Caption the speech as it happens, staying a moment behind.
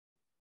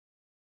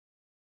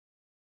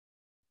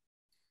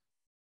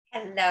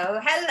Hello,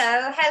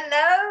 hello,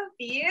 hello,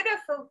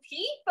 beautiful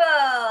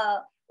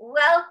people.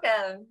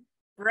 Welcome,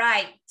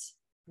 bright,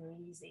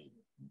 breezy,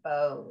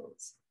 bold.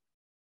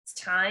 It's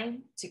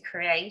time to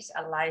create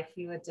a life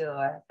you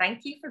adore.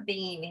 Thank you for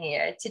being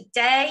here.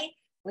 Today,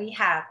 we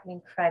have an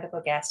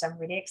incredible guest. I'm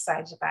really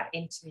excited about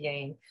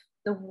interviewing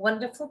the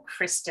wonderful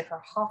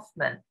Christopher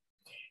Hoffmann.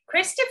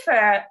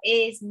 Christopher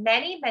is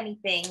many, many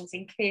things,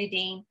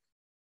 including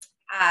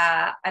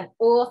an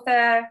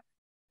author,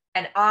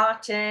 an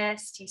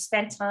artist. He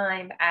spent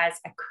time as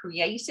a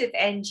creative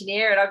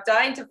engineer, and I'm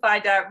dying to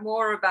find out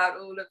more about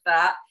all of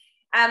that.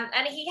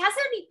 And he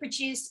hasn't only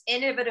produced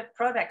innovative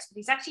products, but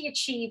he's actually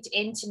achieved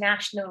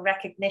international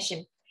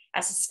recognition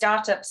as a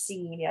startup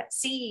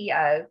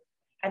CEO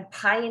and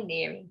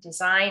pioneering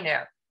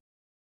designer.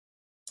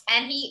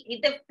 And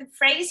the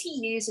phrase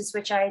he uses,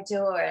 which I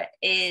adore,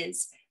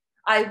 is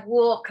 "I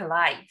walk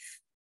life."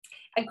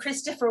 And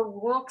Christopher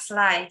walks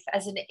life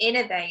as an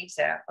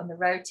innovator on the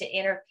road to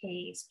inner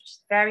peace, which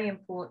is very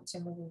important to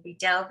him. We'll be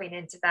delving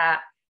into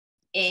that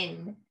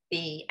in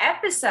the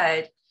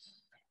episode.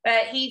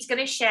 But he's going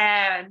to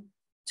share and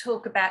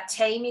talk about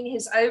taming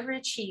his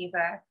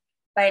overachiever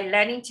by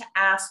learning to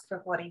ask for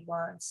what he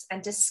wants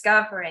and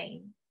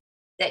discovering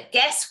that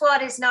guess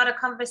what is not a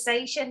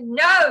conversation?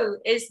 No,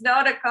 it's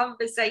not a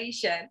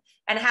conversation.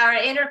 And how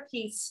our inner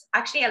peace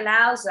actually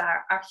allows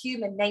our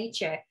human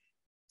nature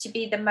to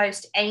be the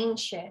most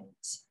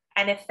ancient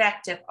and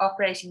effective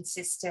operating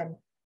system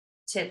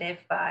to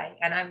live by.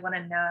 And I want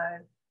to know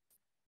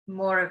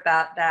more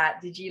about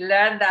that. Did you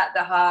learn that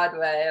the hard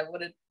way? I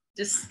want to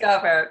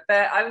discover,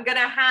 but I'm going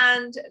to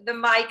hand the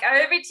mic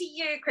over to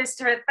you,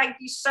 Christopher. Thank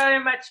you so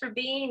much for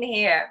being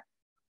here.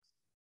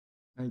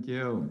 Thank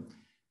you.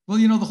 Well,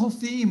 you know, the whole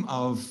theme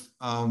of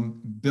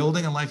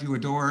building a life you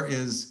adore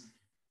is,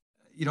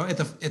 you know, at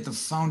the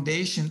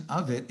foundation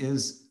of it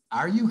is,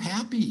 are you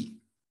happy?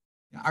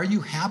 Are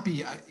you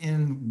happy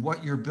in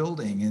what you're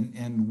building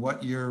and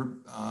what you're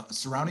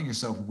surrounding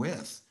yourself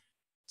with?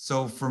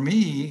 So for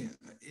me,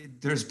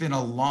 there's been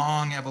a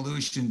long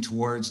evolution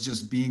towards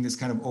just being this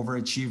kind of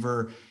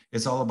overachiever.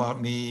 It's all about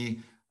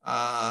me.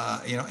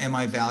 You know, am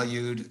I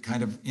valued?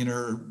 Kind of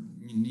inner,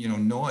 you know,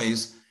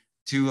 noise,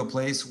 to a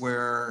place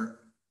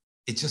where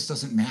it just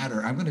doesn't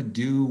matter. I'm going to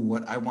do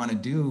what I want to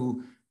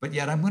do, but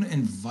yet I'm going to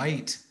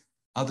invite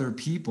other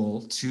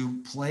people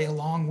to play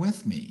along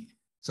with me.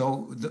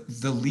 So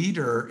the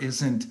leader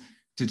isn't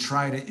to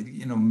try to,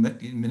 you know,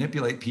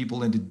 manipulate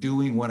people into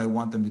doing what I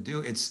want them to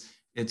do.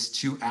 It's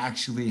to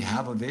actually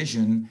have a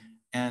vision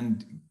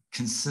and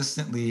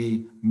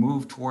consistently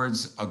move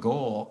towards a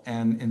goal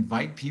and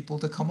invite people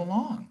to come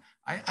along.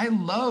 I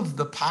love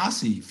the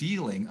posse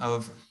feeling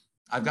of,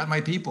 I've got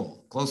my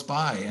people close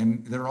by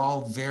and they're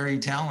all very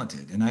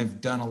talented. And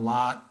I've done a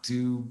lot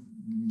to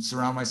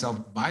surround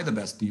myself by the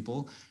best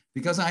people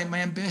because I'm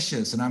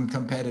ambitious and I'm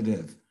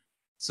competitive.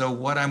 So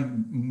what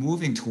I'm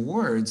moving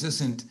towards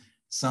isn't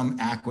some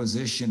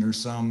acquisition or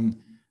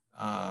some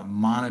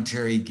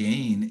monetary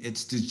gain.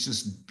 It's to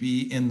just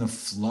be in the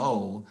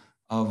flow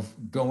of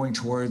going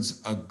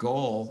towards a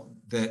goal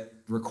that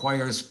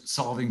requires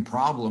solving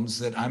problems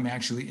that I'm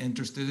actually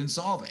interested in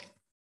solving.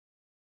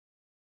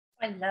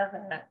 I love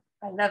it.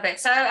 I love it.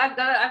 So I've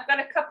got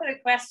a couple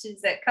of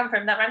questions that come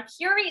from that. I'm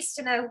curious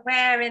to know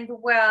where in the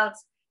world,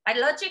 I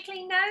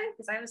logically know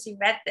because I obviously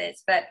read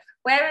this, but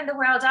where in the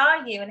world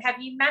are you? And have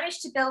you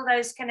managed to build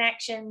those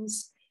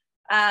connections,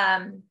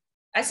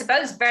 I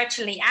suppose,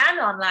 virtually and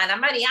online?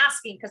 I'm only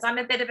asking because I'm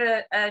a bit of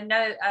a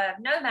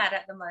nomad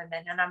at the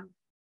moment. And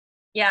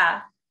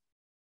yeah.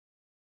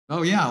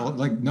 Oh, yeah.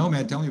 Like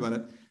nomad, tell me about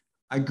it.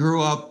 I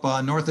grew up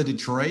north of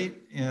Detroit,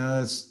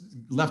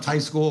 left high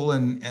school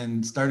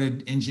and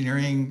started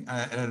engineering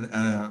at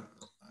an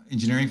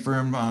engineering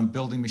firm,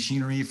 building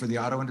machinery for the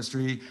auto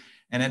industry.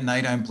 And at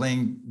night, I'm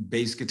playing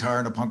bass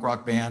guitar in a punk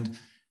rock band.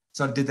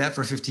 So I did that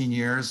for 15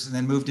 years and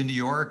then moved to New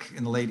York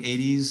in the late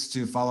 80s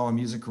to follow a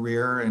music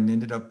career and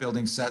ended up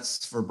building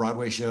sets for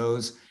Broadway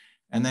shows.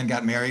 And then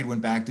got married,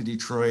 went back to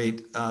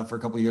Detroit for a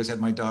couple of years,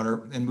 had my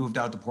daughter, and moved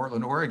out to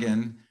Portland,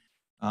 Oregon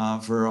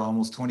for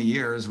almost 20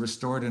 years,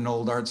 restored an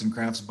old arts and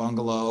crafts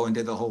bungalow and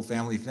did the whole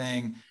family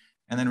thing.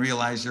 And then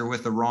realized you're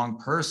with the wrong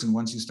person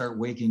once you start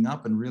waking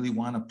up and really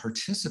want to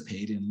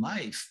participate in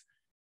life.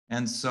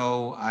 And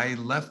so I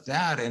left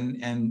that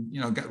and you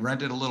know,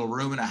 rented a little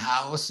room in a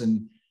house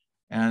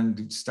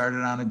and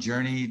started on a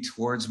journey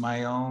towards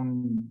my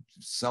own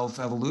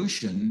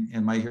self-evolution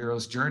and my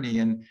hero's journey.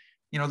 And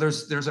you know,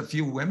 there's a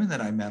few women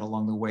that I met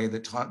along the way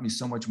that taught me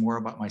so much more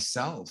about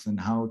myself and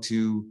how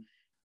to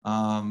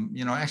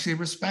you know, actually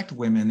respect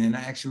women and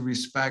actually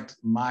respect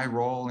my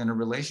role in a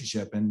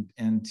relationship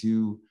and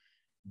to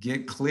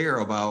get clear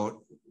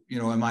about, you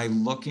know, am I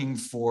looking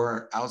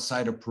for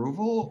outside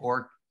approval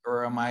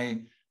or am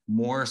I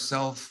more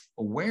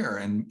self-aware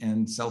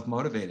and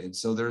self-motivated?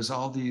 So there's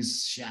all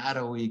these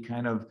shadowy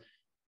kind of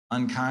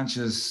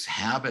unconscious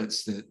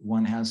habits that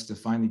one has to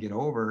finally get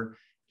over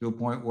to a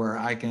point where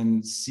I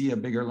can see a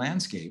bigger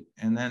landscape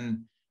and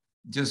then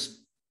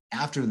just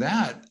after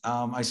that,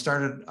 I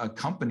started a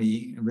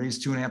company,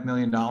 raised $2.5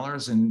 million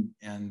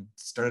and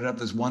started up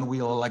this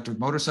one-wheel electric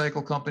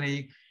motorcycle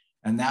company.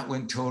 And that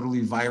went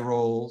totally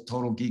viral,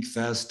 total geek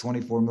fest,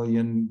 24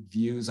 million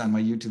views on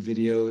my YouTube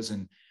videos.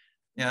 And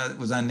it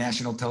was on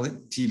national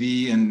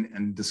TV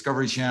and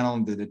Discovery Channel,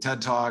 and did a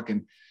TED Talk.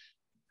 And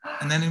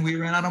then we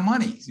ran out of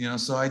money,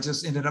 so I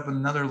just ended up in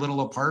another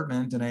little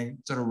apartment, and I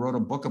sort of wrote a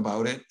book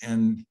about it,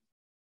 and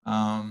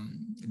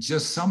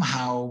just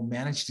somehow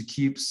managed to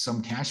keep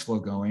some cash flow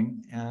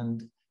going,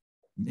 and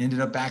ended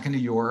up back in New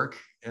York.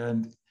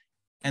 And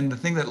the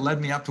thing that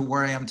led me up to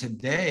where I am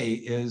today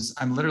is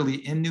I'm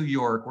literally in New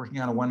York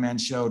working on a one-man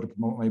show to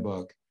promote my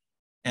book.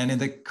 And in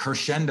the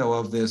crescendo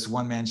of this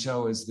one-man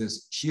show is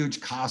this huge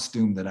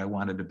costume that I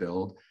wanted to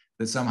build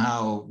that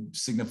somehow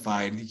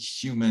signified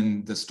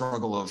the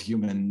struggle of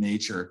human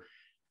nature.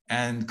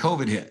 And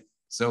COVID hit.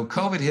 So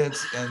COVID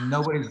hits and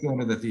nobody's going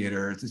to the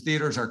theater. The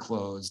theaters are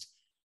closed.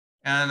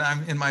 And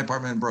I'm in my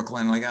apartment in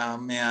Brooklyn, like, oh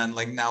man,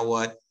 like now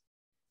what?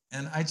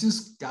 And I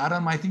just got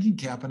on my thinking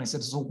cap and I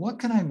said, so what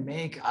can I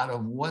make out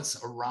of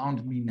what's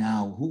around me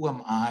now? Who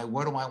am I?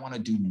 What do I want to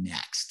do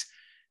next?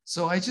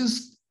 So I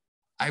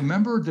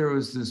remember there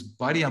was this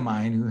buddy of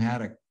mine who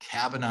had a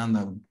cabin on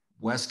the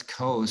West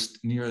Coast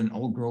near an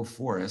old growth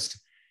forest.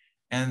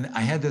 And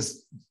I had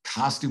this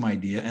costume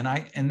idea.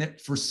 And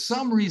for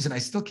some reason, I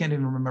still can't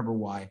even remember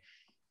why,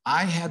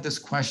 I had this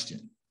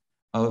question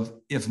of,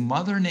 if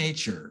Mother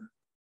Nature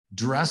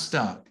dressed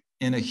up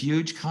in a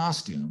huge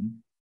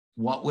costume,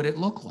 what would it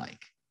look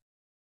like?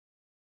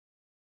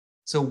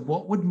 So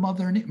what would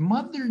Mother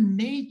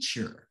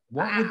Nature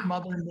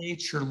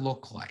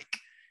look like?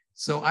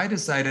 So I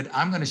decided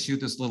I'm going to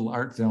shoot this little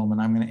art film and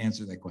I'm going to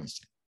answer that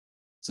question.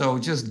 So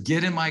just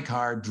get in my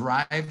car,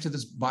 drive to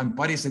this. My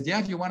buddy said, yeah,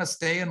 if you want to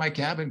stay in my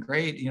cabin,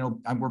 great.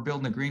 We're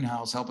building a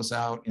greenhouse, help us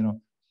out,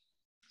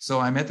 So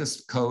I'm at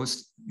this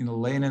coast,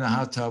 laying in a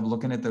hot tub,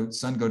 looking at the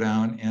sun go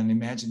down and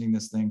imagining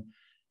this thing.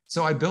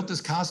 So I built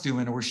this costume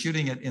and we're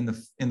shooting it in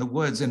the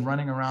woods and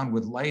running around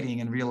with lighting,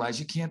 and realized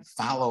you can't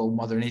follow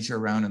Mother Nature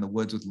around in the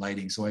woods with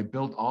lighting. So I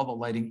built all the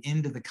lighting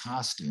into the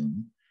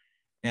costume,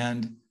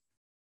 and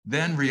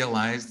then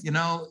realized,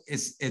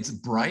 it's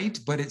bright,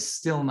 but it's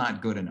still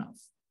not good enough.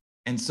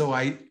 And so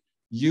I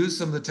used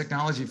some of the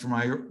technology from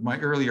my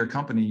earlier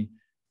company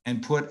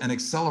and put an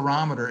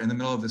accelerometer in the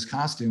middle of this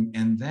costume.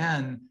 And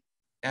then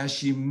as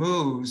she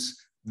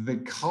moves, the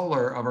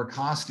color of her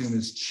costume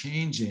is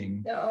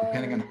changing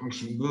depending on how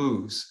she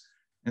moves.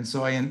 And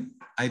so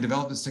I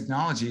developed this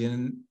technology,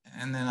 and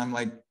then I'm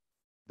like,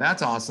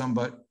 that's awesome,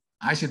 but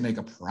I should make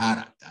a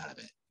product out of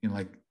it.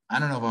 I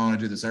don't know if I want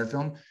to do this art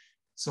film.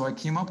 So I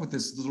came up with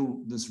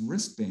this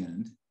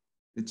wristband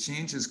that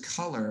changes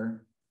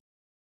color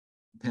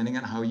depending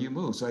on how you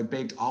move. So I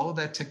baked all of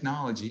that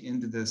technology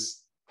into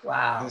this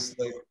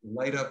like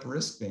light up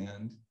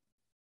wristband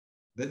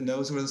that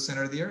knows where the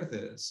center of the earth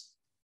is.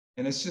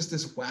 And it's just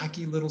this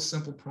wacky little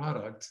simple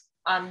product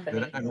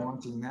that I'm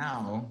launching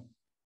now.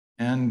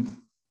 And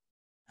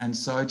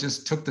so I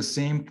just took the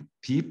same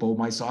people,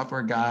 my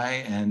software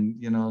guy and,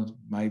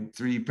 my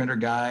 3D printer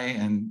guy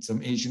and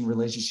some Asian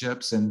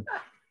relationships, and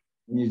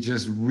you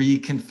just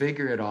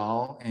reconfigure it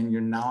all. And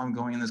now I'm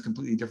going in this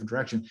completely different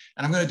direction.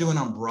 And I'm going to do an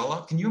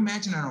umbrella. Can you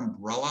imagine an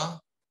umbrella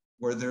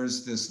where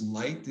there's this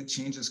light that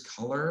changes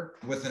color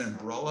with an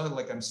umbrella,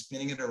 like I'm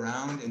spinning it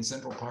around in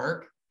Central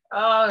Park?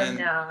 Oh,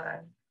 no.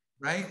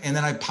 Right. And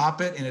then I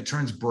pop it and it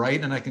turns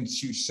bright, and I can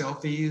shoot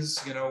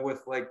selfies,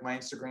 with like my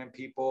Instagram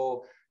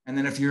people. And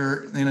then if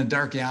you're in a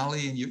dark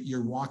alley and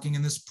you're walking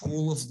in this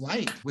pool of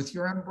light with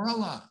your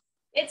umbrella.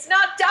 It's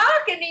not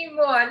dark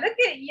anymore. Look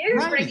at you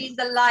bringing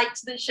the light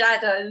to the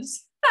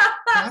shadows.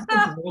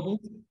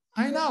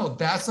 I know,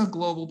 that's a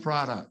global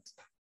product.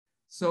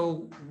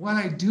 So what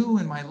I do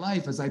in my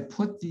life is I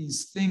put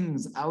these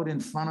things out in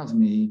front of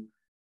me,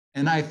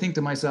 and I think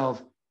to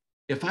myself,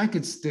 if I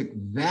could stick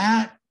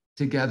that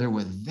together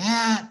with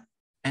that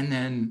and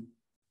then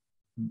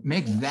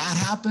make that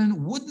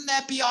happen, wouldn't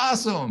that be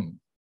awesome?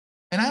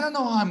 And I don't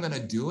know how I'm going to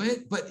do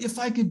it, but if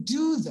I could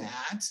do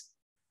that,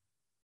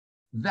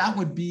 that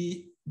would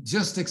be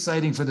just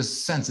exciting for the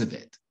sense of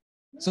it.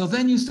 So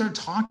then you start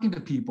talking to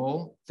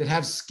people that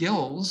have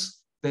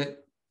skills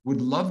that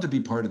would love to be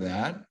part of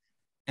that,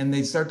 and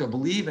they start to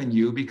believe in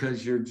you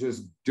because you're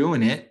just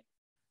doing it.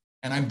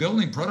 And I'm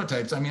building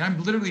prototypes. I mean,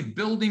 I'm literally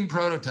building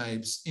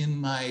prototypes in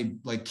my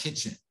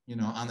kitchen,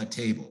 on the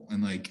table,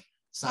 and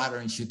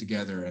soldering shit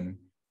together. And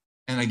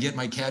I get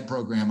my CAD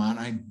program on,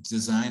 I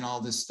design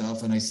all this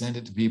stuff and I send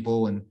it to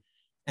people. And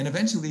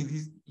eventually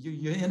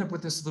you end up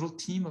with this little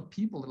team of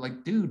people that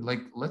like, dude,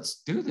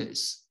 let's do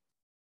this.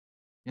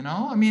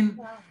 I mean,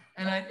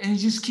 and you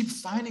just keep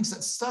finding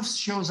stuff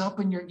shows up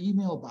in your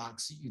email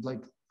box.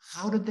 You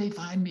how did they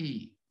find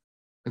me?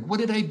 What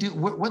did I do?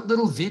 What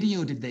little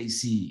video did they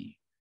see?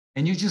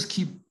 And you just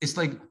keep, it's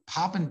like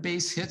popping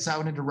base hits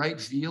out into right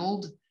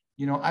field.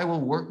 I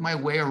will work my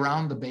way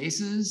around the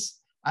bases.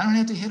 I don't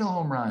have to hit a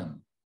home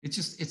run.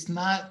 It's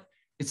not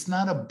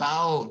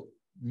about,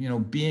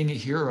 being a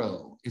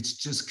hero. It's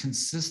just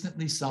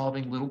consistently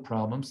solving little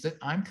problems that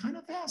I'm kind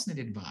of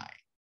fascinated by.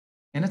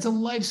 And it's a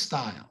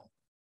lifestyle.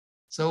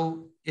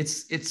 So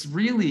it's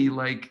really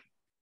like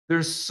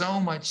there's so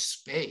much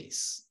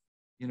space,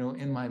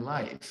 in my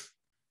life,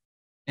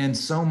 and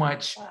so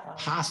much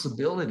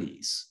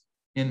possibilities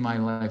in my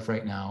life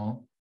right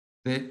now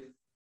that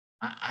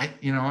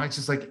it's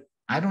just like,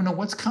 I don't know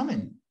what's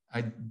coming.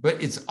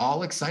 But it's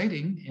all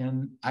exciting,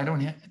 and I don't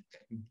have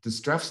the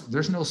stress.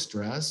 There's no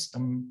stress.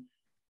 Does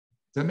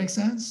that make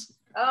sense?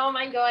 Oh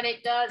my God,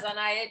 it does. And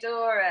I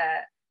adore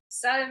it.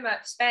 So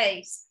much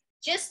space.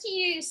 Just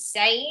you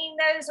saying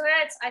those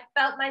words, I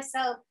felt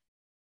myself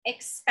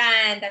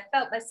expand. I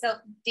felt myself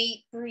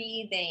deep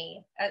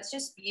breathing. It's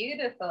just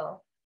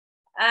beautiful.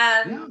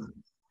 Yeah.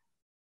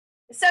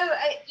 So,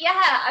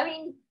 I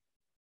mean,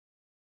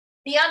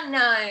 the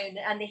unknown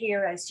and the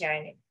hero's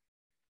journey.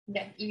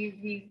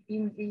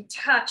 You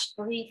touched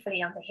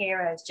briefly on the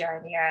hero's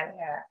journey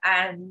earlier,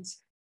 and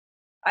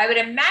I would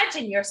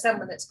imagine you're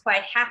someone that's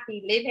quite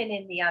happy living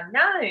in the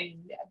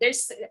unknown.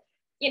 There's,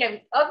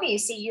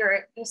 obviously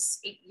you're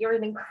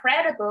an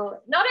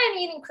incredible, not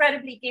only an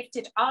incredibly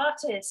gifted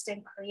artist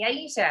and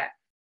creator,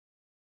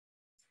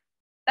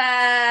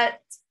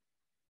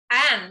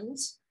 and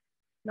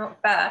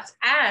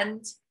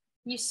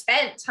you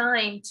spent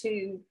time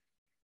to,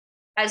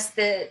 as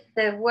the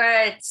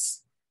words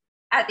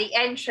at the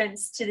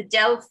entrance to the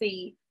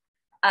Delphi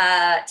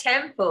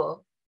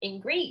temple in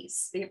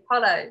Greece, the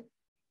Apollo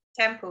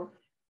temple,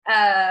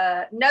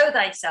 know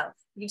thyself.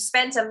 You've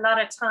spent a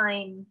lot of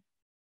time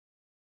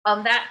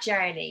on that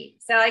journey.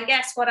 So I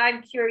guess what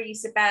I'm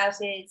curious about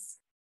is,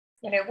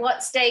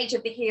 what stage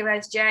of the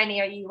hero's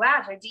journey are you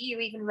at, or do you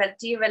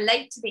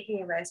relate to the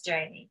hero's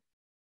journey?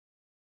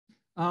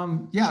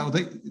 Yeah, well,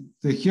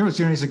 the hero's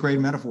journey is a great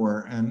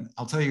metaphor, and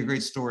I'll tell you a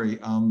great story.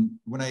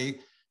 When I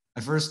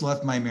first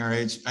left my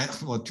marriage,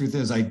 the truth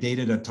is I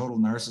dated a total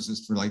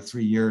narcissist for like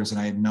 3 years, and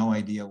I had no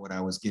idea what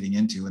I was getting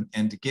into.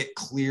 And to get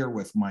clear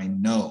with my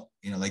no,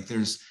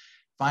 there's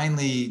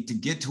finally to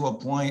get to a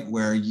point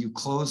where you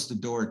close the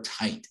door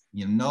tight.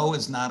 No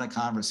is not a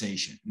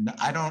conversation.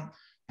 I don't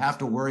have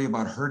to worry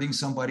about hurting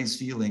somebody's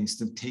feelings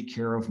to take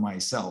care of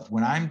myself.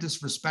 When I'm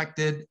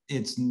disrespected,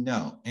 it's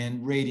no,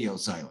 and radio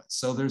silence.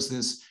 So there's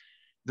this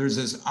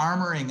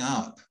armoring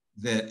up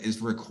that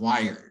is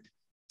required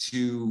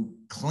to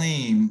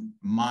claim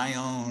my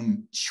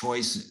own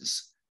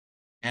choices.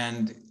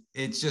 And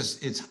it's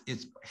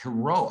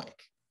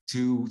heroic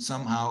to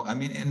somehow,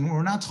 and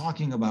we're not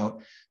talking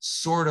about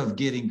sort of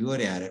getting good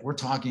at it. We're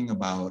talking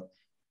about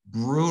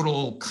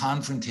brutal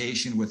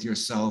confrontation with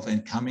yourself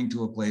and coming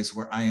to a place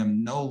where I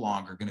am no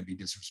longer going to be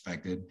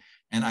disrespected,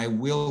 and I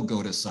will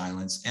go to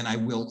silence, and I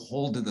will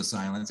hold to the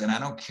silence. And I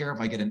don't care if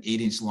I get an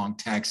 8-inch long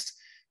text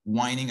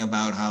whining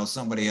about how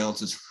somebody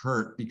else is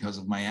hurt because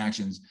of my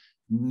actions.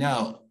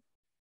 No,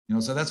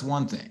 so that's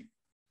one thing.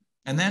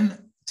 And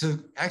then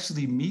to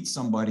actually meet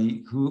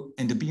somebody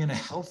and to be in a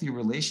healthy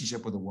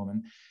relationship with a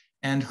woman,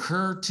 and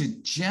her to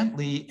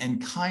gently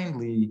and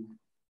kindly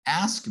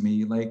ask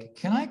me, like,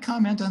 can I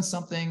comment on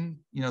something,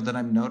 that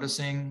I'm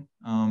noticing?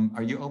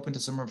 Are you open to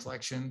some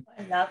reflection?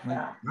 I love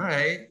that. All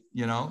right,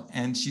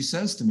 and she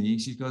says to me,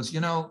 she goes,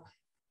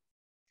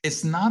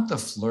 it's not the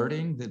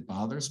flirting that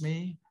bothers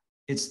me.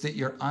 It's that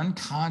you're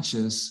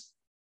unconscious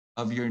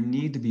of your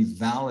need to be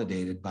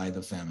validated by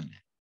the feminine.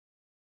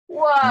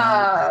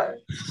 Wow.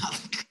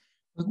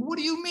 Like, what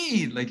do you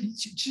mean? Like,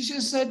 she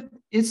just said,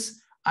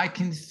 I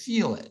can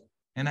feel it.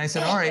 And I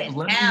said, all right,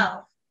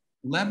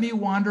 let me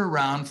wander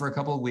around for a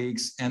couple of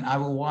weeks, and I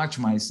will watch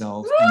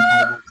myself. Woo! And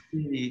I will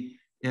see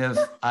if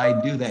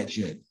I do that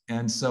shit.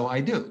 And so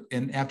I do.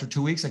 And after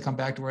 2 weeks, I come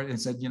back to her and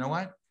said, you know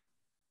what?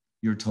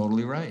 You're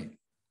totally right.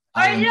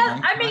 What a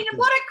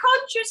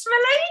conscious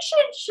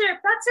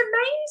relationship. That's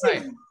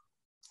amazing.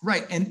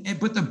 Right. And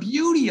but the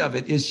beauty of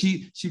it is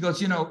she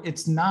goes,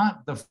 it's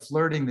not the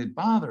flirting that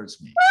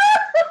bothers me.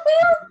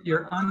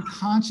 You're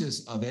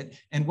unconscious of it.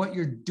 And what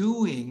you're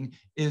doing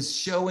is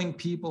showing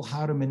people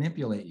how to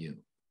manipulate you.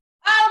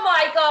 Oh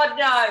my God,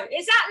 no.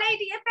 Is that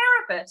lady a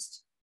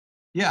therapist?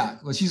 Yeah.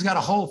 Well, she's got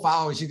a whole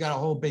following. She's got a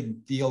whole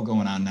big deal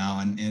going on now.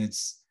 And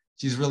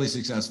she's really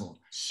successful.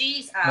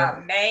 She's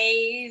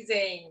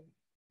amazing.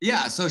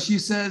 Yeah. So she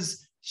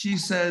says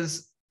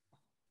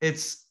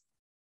it's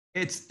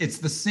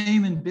the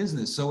same in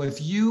business. So if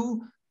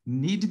you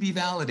need to be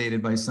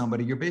validated by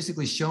somebody, you're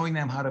basically showing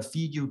them how to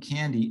feed you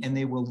candy, and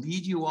they will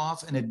lead you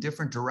off in a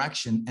different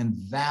direction. And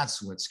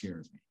that's what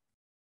scares me.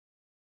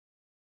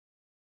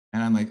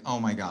 And I'm like,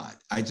 oh my God,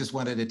 I just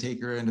wanted to take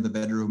her into the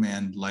bedroom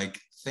and like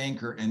thank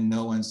her in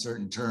no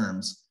uncertain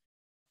terms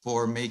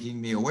for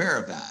making me aware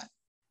of that.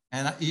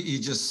 And you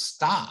just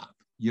stop.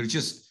 You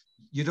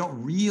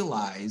don't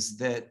realize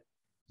that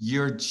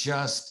you're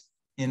just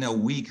in a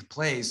weak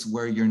place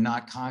where you're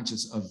not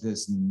conscious of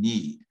this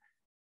need.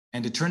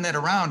 And to turn that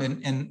around,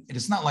 and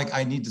it's not like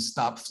I need to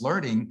stop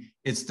flirting.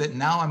 It's that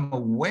now I'm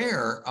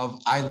aware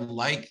of, I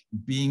like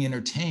being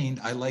entertained.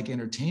 I like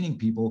entertaining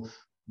people,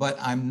 but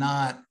I'm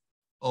not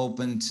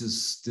open to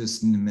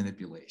this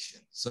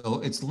manipulation.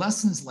 So it's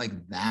lessons like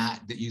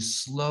that you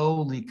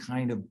slowly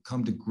kind of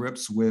come to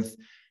grips with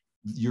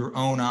your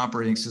own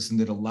operating system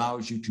that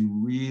allows you to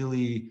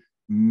really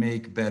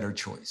make better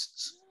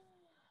choices.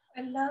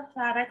 I love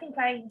that. I think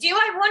I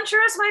want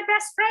her as my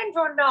best friend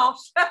or not?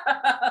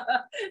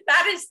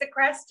 That is the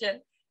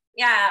question.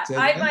 Yeah,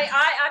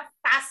 I'm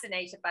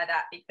fascinated by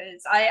that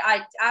because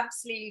I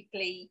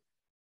absolutely,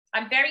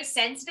 I'm very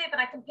sensitive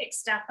and I can pick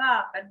stuff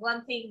up. And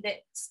one thing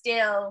that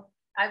still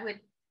I would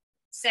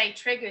say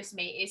triggers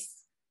me is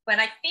when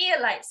I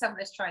feel like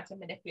someone is trying to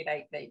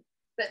manipulate me.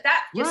 But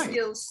that just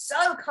feels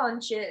so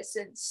conscious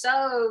and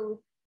so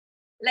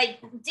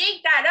like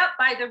dig that up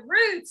by the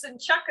roots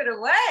and chuck it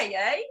away,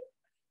 eh?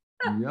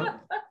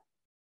 Yep.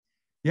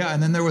 Yeah,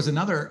 and then there was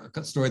another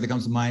story that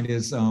comes to mind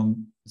is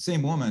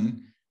same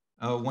woman.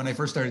 When I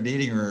first started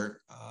dating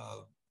her,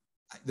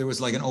 there was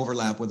like an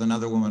overlap with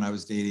another woman I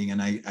was dating,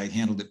 and I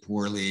handled it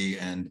poorly,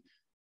 and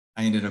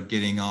I ended up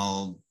getting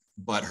all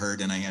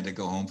butthurt, and I had to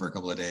go home for a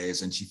couple of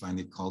days. And she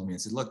finally called me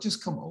and said, "Look,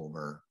 just come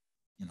over.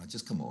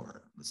 Just come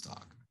over. Let's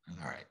talk." And,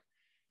 all right.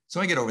 So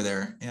I get over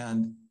there,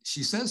 and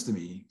she says to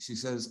me, she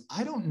says,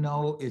 "I don't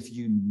know if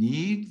you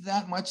need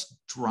that much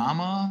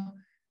drama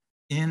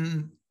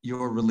in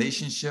your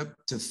relationship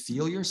to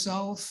feel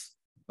yourself,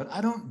 but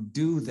I don't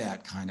do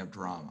that kind of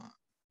drama."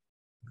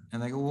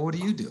 And I go, "Well, what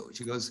do you do?"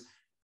 She goes,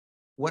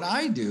 "What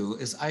I do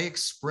is I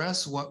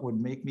express what would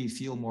make me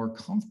feel more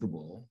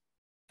comfortable,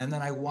 and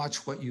then I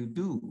watch what you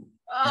do.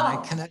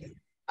 And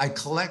I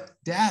collect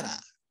data.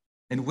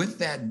 And with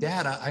that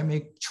data, I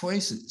make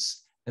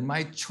choices. And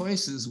my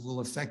choices will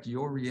affect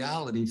your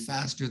reality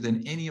faster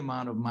than any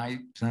amount of my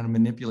trying to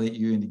manipulate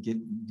you and to get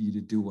you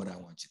to do what I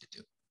want you to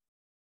do."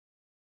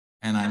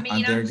 And I'm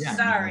there again.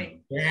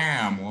 Sorry.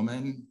 Damn,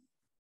 woman.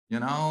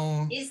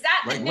 Is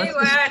that the new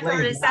word,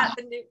 or is that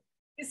the new?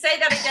 Say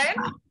that again.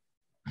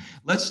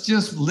 Let's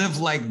just live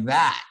like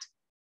that.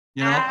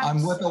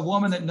 I'm with a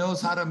woman that knows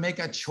how to make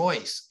a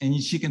choice,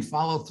 and she can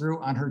follow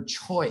through on her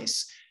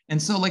choice.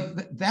 And so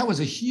that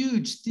was a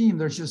huge theme.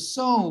 There's just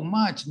so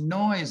much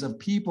noise of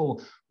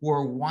people who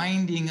are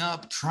winding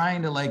up,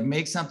 trying to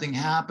make something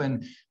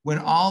happen when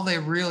all they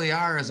really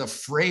are is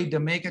afraid to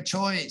make a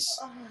choice.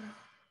 Oh,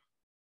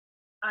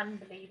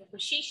 unbelievable.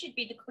 She should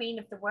be the queen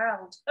of the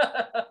world.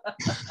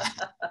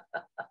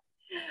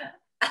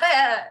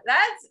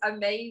 That's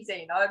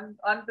amazing.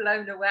 I'm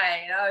blown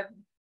away.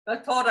 I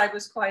thought I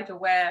was quite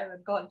aware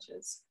and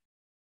conscious.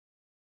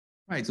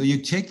 Right. So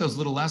you take those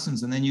little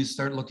lessons and then you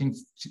start looking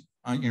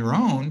on your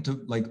own to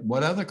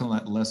what other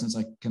lessons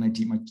can I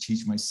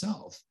teach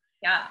myself?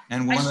 Yeah.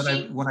 And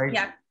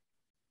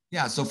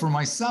so for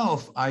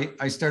myself,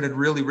 I started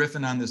really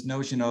riffing on this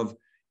notion of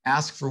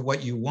ask for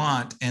what you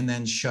want and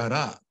then shut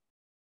up.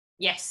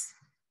 Yes.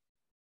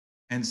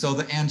 And so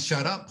the "and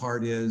shut up"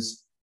 part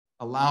is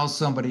allow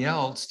somebody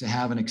else to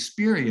have an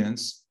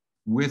experience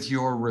with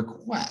your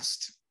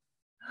request.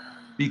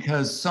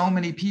 Because so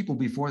many people,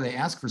 before they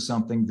ask for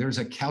something, there's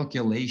a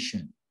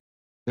calculation.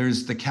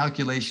 There's the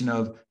calculation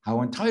of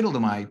how entitled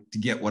am I to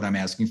get what I'm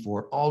asking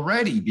for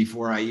already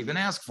before I even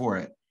ask for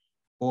it?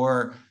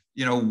 Or,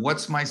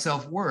 what's my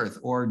self-worth?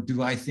 Or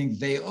do I think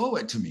they owe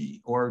it to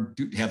me? Or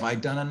have I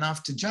done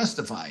enough to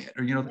justify it?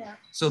 Or,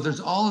 So there's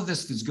all of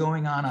this that's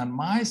going on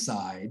my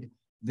side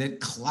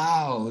that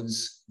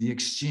clouds the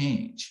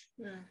exchange.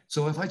 Yeah.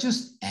 So if I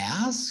just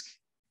ask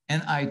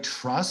and I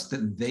trust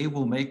that they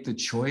will make the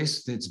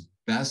choice that's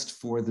best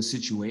for the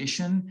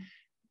situation,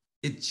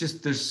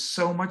 there's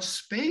so much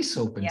space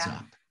opens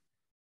up,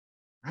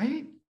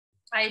 right?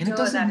 And it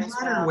doesn't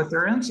matter what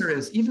their answer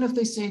is. Even if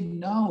they say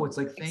no, it's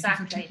thank you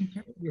for taking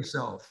care of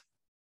yourself.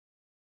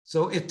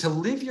 So to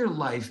live your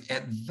life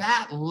at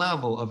that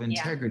level of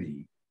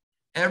integrity,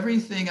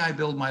 everything I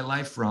build my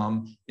life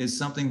from is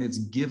something that's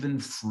given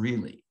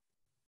freely.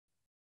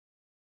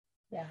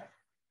 Yeah.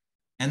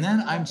 And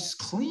then I'm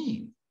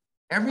clean.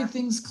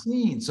 Everything's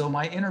clean. So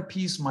my inner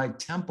peace, my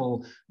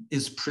temple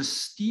is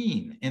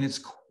pristine and it's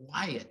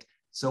quiet.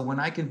 So when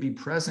I can be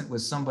present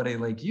with somebody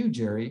like you,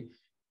 Jerry,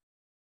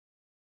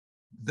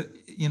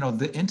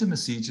 the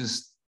intimacy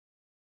just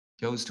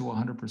goes to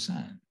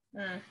 100%.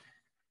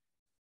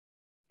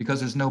 Because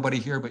there's nobody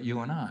here but you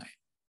and I.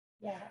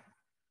 Yeah.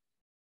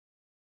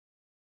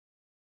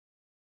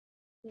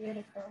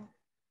 Beautiful.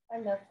 I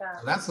love that.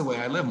 So that's the way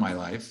I live my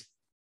life.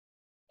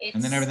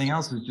 And then everything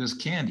else is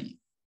just candy.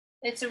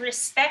 It's a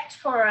respect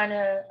for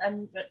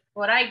and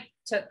what I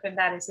took from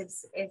that is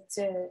it's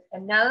a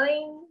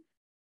knowing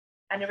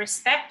and a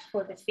respect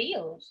for the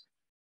field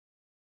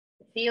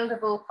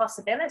of all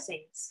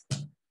possibilities.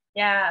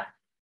 Yeah.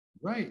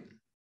 Right.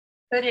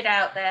 Put it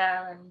out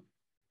there and.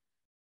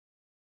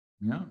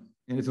 Yeah.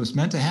 And if it was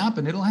meant to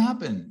happen, it'll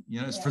happen.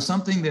 It's for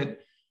something that,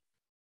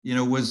 it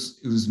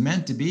was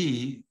meant to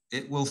be,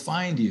 it will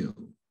find you.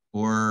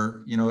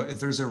 Or, if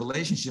there's a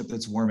relationship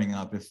that's warming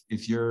up,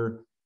 if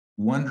you're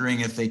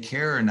wondering if they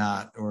care or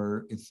not,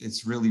 or if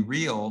it's really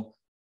real,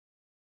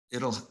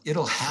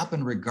 it'll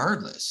happen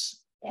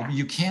regardless. Yeah. I mean,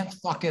 you can't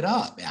fuck it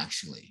up,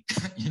 actually.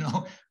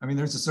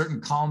 There's a certain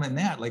calm in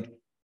that.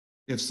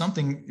 if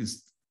something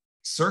is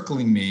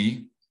circling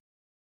me,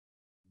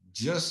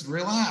 just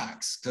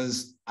relax,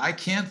 because I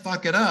can't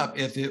fuck it up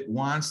if it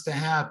wants to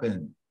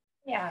happen.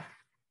 Yeah.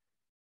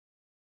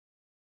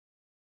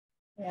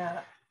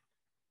 Yeah.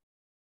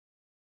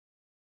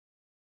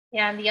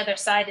 Yeah, and the other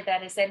side of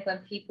that is then when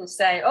people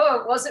say, "Oh,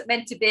 it wasn't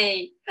meant to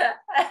be."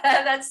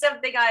 That's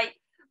something I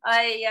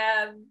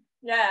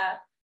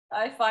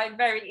find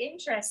very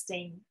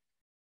interesting.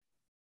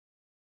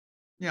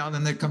 Yeah, and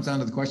then that comes down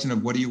to the question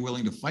of what are you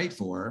willing to fight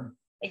for?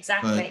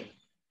 Exactly.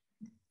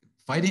 But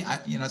fighting,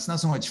 it's not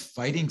so much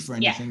fighting for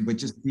anything, but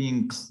just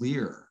being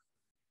clear.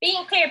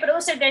 Being clear, but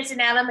also there's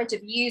an element of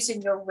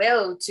using your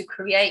will to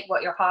create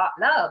what your heart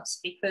loves,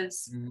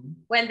 because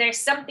when there's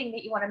something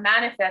that you want to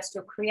manifest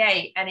or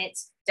create and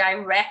it's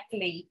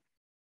directly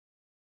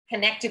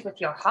connected with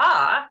your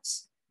heart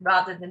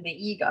rather than the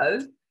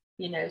ego,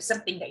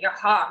 something that your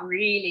heart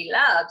really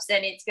loves,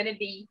 then it's going to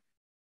be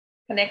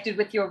connected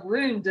with your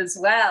wound as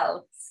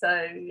well.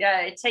 So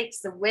yeah, it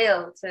takes the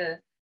will to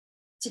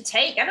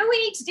take, and all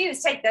we need to do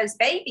is take those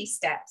baby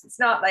steps.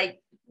 It's not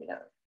like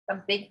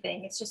some big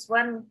thing. It's just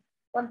one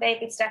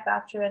baby step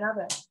after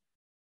another.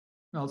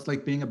 Well, it's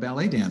like being a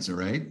ballet dancer,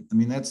 right? I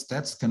mean,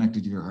 that's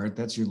connected to your heart.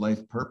 That's your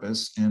life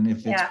purpose. And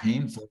if it's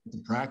painful to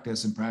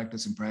practice and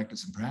practice and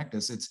practice and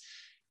practice,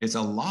 it's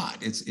a lot.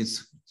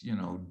 It's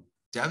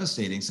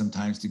devastating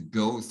sometimes to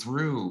go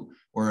through,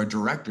 or a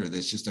director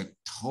that's just a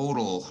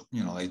total,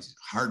 it's a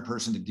hard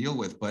person to deal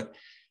with. But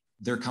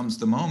there comes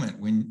the moment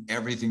when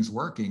everything's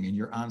working and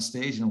you're on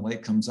stage and a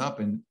light comes up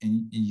and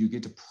you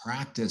get to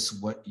practice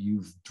what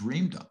you've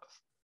dreamed of.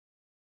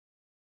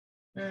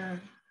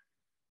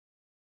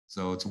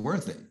 So it's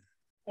worth it.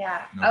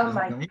 Yeah. Oh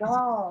my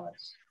God.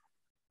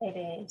 It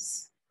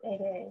is.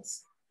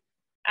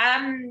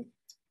 I'm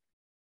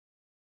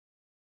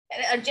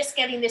just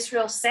getting this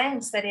real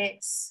sense that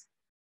it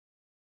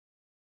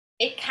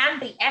can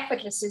be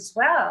effortless as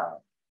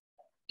well.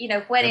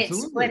 When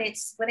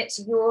it's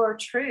your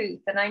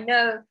truth. And I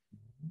know,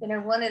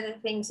 one of the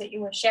things that you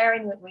were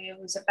sharing with me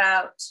was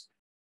about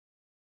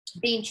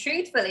being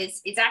truthful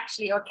is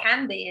actually, or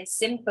can be, as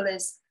simple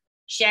as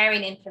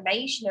sharing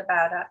information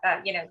about,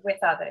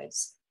 with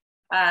others.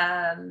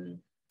 And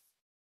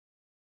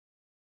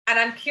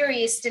I'm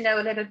curious to know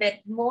a little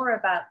bit more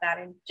about that,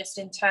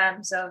 in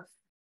terms of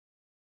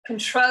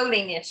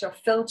controlling it or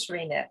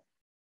filtering it.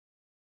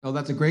 Oh,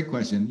 that's a great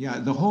question. Yeah,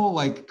 the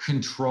whole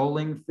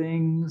controlling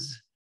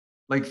things,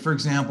 for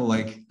example,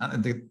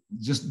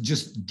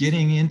 just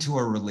getting into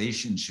a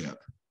relationship,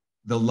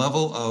 the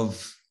level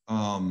of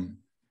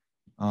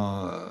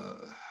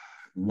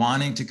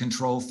wanting to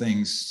control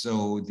things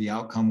so the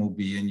outcome will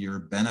be in your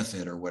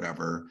benefit or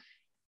whatever,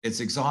 it's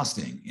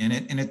exhausting,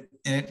 and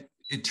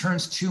it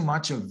turns too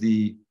much of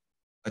the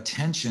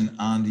attention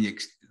on the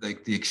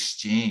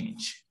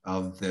exchange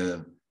of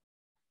the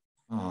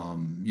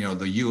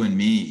the you and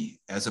me,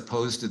 as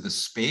opposed to the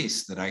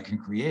space that I can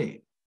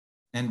create.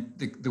 And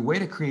the way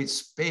to create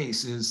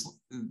space is,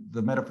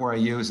 the metaphor I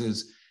use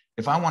is,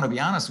 if I want to be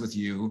honest with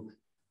you,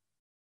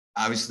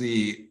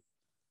 obviously,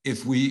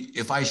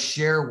 if I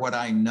share what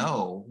I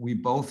know, we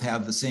both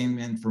have the same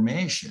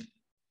information,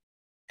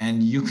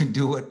 and you can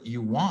do what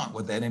you want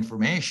with that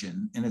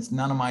information. And it's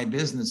none of my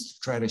business to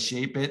try to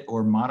shape it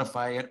or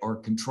modify it or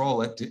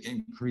control it to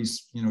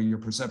increase, your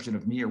perception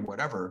of me or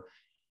whatever.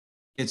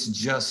 It's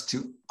just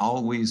to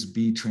always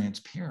be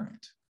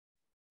transparent,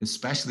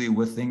 especially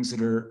with things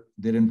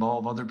that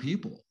involve other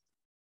people.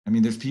 I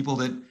mean, there's people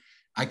that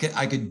I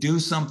could do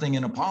something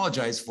and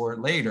apologize for it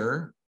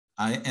later.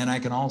 And I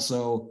can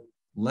also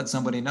let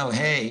somebody know,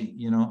 hey,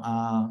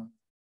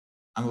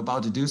 I'm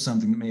about to do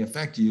something that may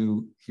affect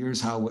you. Here's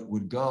how it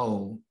would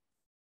go.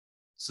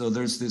 So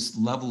there's this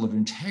level of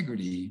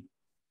integrity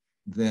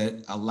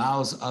that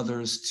allows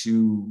others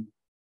to,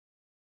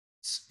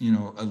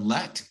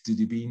 elect to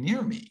be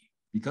near me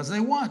because they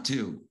want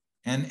to.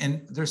 And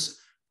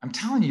I'm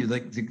telling you,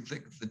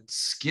 the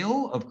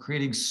skill of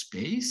creating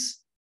space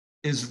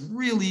is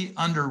really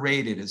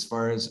underrated as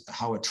far as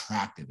how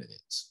attractive it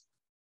is.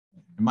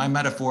 And my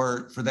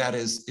metaphor for that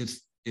is, if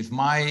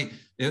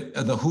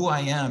the who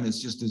I am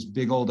is just this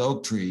big old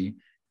oak tree,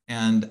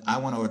 and I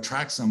want to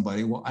attract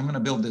somebody, well, I'm going to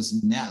build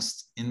this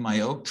nest in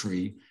my oak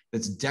tree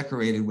that's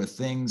decorated with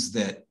things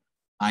that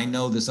I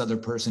know this other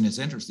person is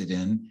interested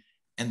in,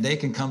 and they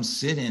can come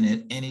sit in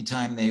it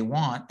anytime they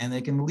want, and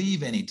they can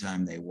leave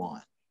anytime they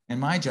want. And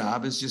my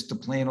job is just to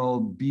plain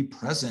old be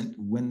present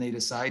when they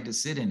decide to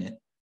sit in it.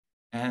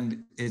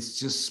 And it's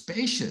just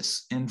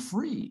spacious and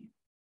free.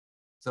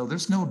 So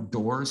there's no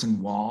doors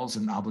and walls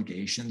and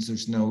obligations.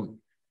 There's no,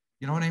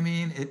 you know what I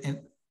mean?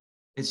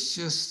 It's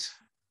just.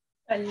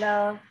 I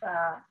love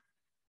that.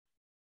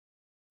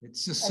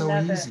 It's just so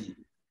easy.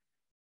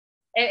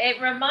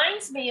 It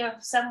reminds me of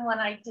someone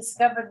I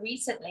discovered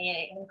recently,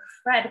 an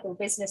incredible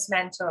business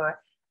mentor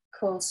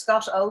called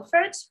Scott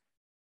Olford.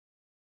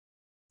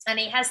 And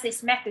he has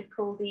this method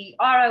called the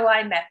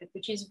ROI method,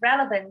 which is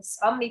relevance,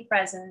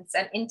 omnipresence,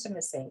 and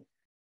intimacy.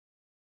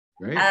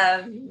 Great.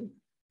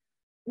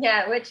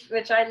 Yeah,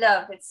 which I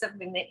love. It's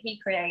something that he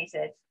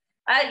created.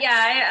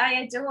 Yeah,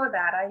 I adore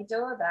that. I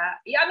adore that.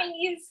 I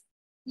mean,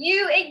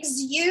 you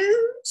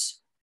exude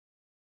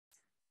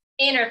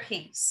inner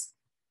peace.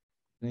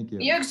 Thank you.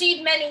 You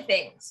exude many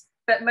things,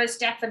 but most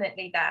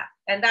definitely that.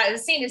 And that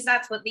is seen as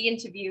that's what the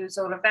interview is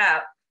all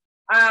about.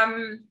 I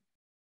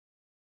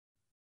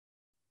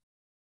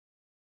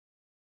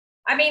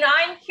mean,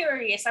 I'm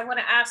curious. I want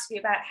to ask you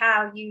about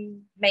how you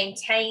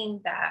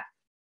maintain that,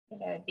 you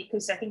know,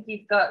 because I think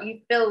you've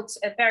built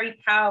a very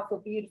powerful,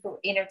 beautiful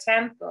inner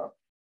temple.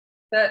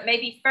 But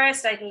maybe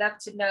first, I'd love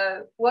to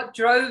know what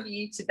drove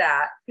you to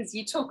that, because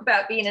you talk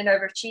about being an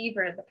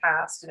overachiever in the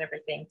past and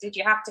everything. Did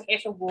you have to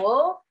hit a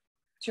wall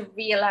to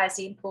realize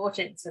the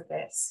importance of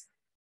this?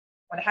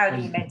 And how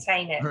do you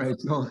maintain it? All right.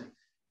 So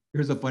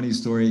here's a funny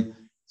story.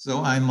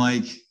 So I'm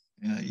like,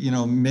 you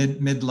know,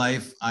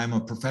 midlife. I'm a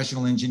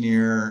professional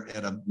engineer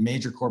at a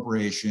major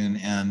corporation,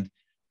 and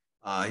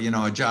you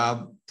know, a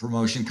job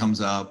promotion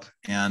comes up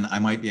and I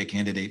might be a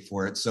candidate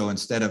for it. So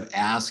instead of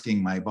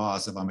asking my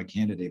boss if I'm a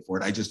candidate for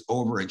it, I just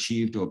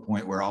overachieve to a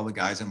point where all the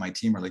guys on my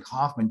team are like,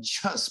 Hoffman,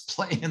 just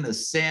play in the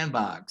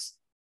sandbox.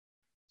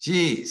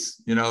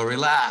 Geez, you know,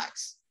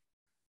 relax.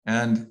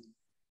 And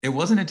it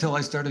wasn't until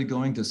I started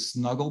going to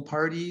snuggle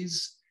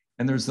parties,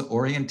 and there's the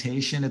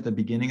orientation at the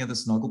beginning of the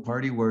snuggle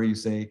party where you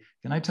say,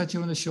 can I touch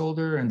you on the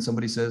shoulder? And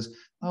somebody says,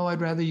 oh,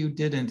 I'd rather you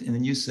didn't. And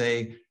then you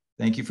say,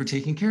 thank you for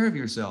taking care of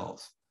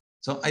yourself.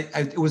 So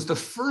it was the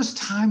first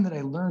time that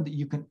I learned that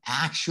you can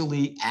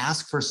actually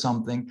ask for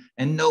something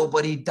and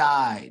nobody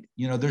died.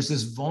 You know, there's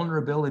this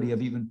vulnerability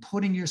of even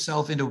putting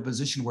yourself into a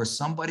position where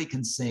somebody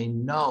can say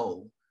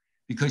no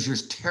because you're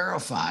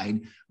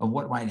terrified of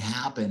what might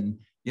happen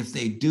if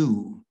they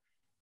do.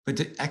 But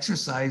to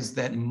exercise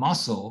that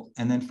muscle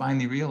and then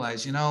finally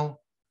realize, you know,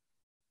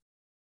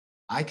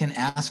 I can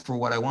ask for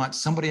what I want.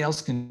 Somebody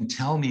else can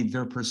tell me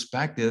their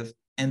perspective,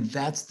 and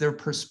that's their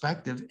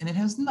perspective, and it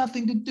has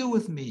nothing to do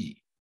with me.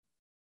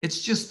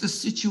 It's just the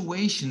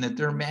situation that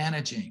they're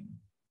managing.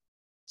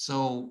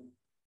 So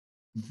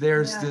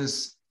there's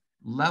this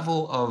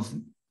level of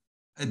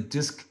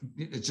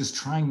it's just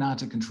trying not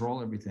to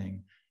control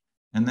everything.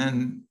 And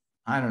then,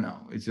 I don't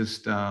know, it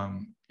just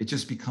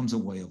becomes a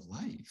way of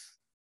life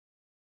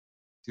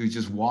to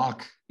just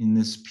walk in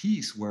this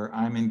peace where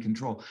I'm in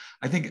control.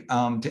 I think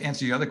to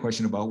answer your other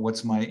question about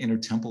what's my inner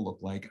temple look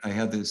like, I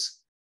have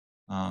this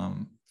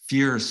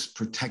fierce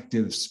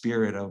protective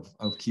spirit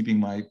of keeping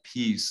my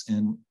peace.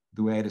 And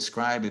the way I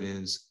describe it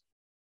is,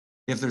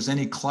 if there's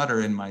any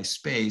clutter in my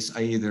space,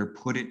 I either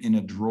put it in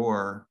a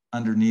drawer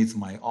underneath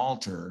my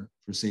altar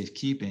for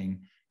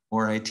safekeeping,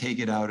 or I take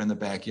it out in the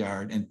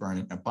backyard and burn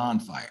it in a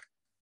bonfire.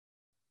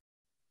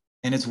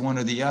 And it's one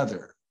or the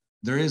other.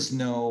 There is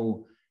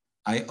no,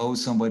 I owe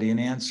somebody an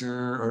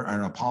answer or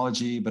an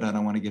apology, but I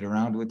don't want to get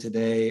around to it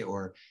today,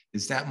 or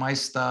is that my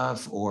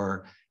stuff?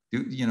 Or,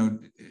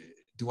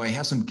 do I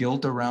have some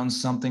guilt around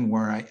something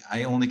where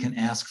I only can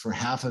ask for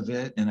half of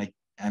it, and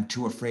I'm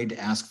too afraid to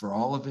ask for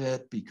all of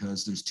it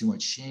because there's too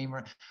much shame?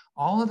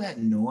 All of that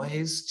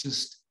noise,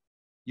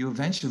 you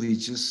eventually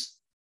just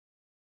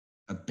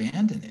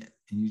abandon it,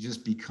 and you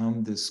just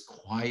become this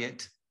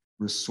quiet,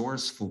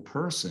 resourceful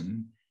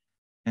person.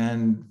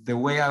 And the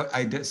way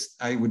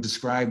I would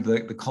describe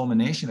the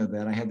culmination of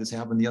that, I had this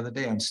happen the other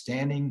day. I'm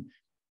standing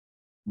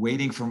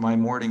waiting for my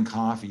morning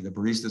coffee. The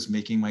barista's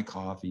making my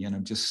coffee, and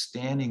I'm just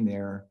standing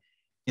there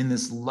in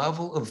this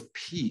level of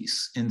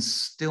peace and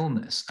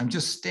stillness. I'm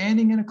just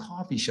standing in a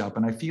coffee shop,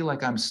 and I feel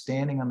like I'm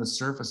standing on the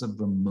surface of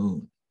the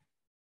moon.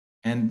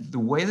 And the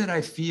way that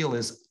I feel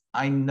is,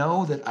 I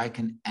know that I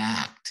can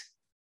act.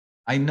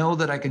 I know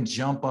that I can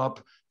jump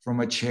up from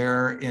a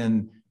chair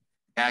in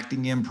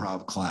acting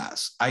improv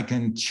class. I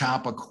can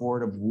chop a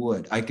cord of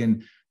wood. I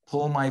can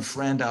pull my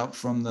friend out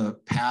from the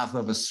path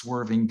of a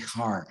swerving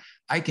car.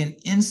 I can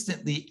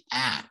instantly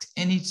act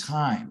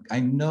anytime. I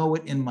know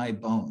it in my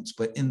bones.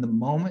 But in the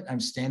moment I'm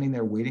standing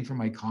there waiting for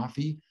my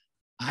coffee,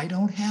 I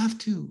don't have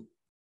to.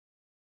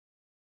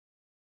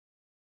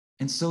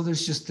 And so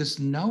there's just this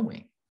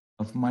knowing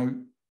of my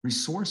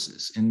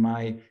resources and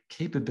my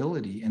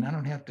capability, and I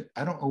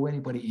don't owe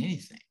anybody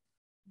anything.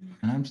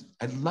 And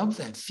I love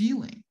that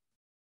feeling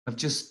of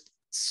just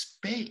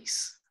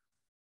space.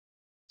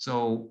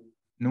 So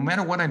no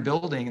matter what I'm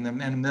building in the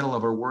middle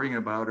of, or worrying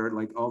about, or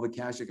like all the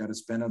cash I got to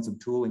spend on some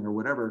tooling or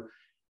whatever,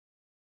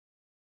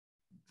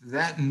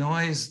 that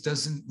noise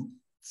doesn't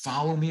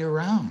follow me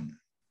around.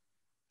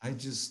 I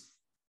just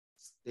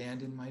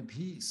stand in my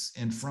peace.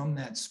 And from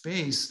that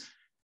space,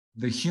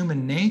 the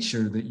human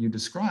nature that you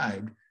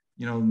described,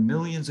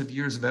 millions of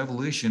years of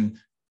evolution,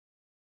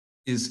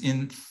 is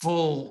in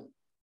full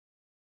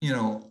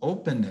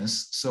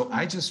openness. So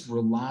I just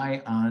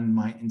rely on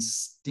my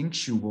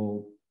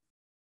instinctual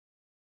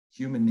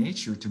human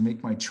nature to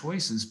make my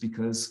choices,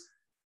 because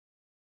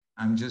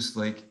I'm just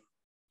like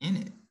in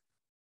it.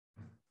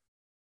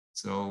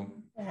 So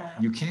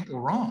you can't go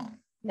wrong.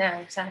 No,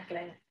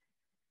 exactly.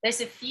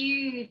 There's a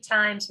few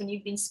times when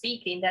you've been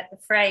speaking that the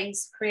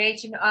phrase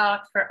creating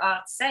art for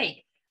art's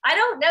sake, I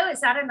don't know,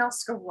 is that an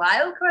Oscar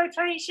Wilde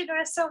quotation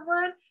or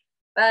someone?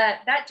 But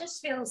that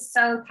just feels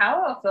so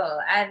powerful.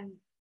 And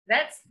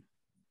That's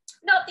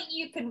not that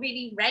you can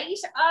really rate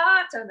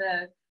art on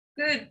a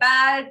good,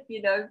 bad,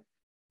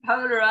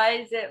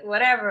 polarize it,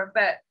 whatever,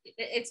 but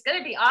it's going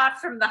to be art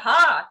from the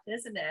heart,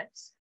 isn't it?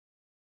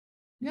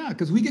 Yeah,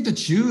 because we get to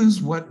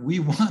choose what we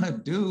want to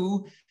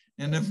do.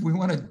 And if we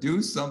want to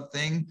do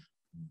something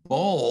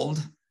bold,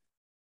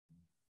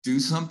 do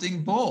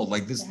something bold.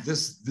 Like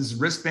this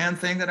wristband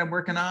thing that I'm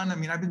working on. I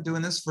mean, I've been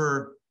doing this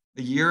for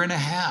a year and a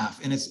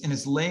half, and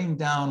it's laying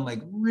down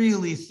like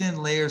really thin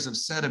layers of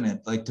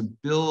sediment, like to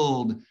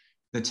build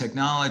the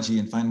technology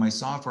and find my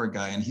software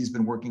guy. And he's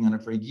been working on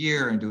it for a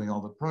year and doing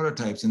all the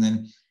prototypes and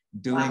then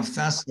doing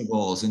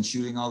festivals and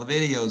shooting all the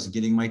videos, and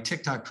getting my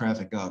TikTok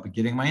traffic up and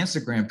getting my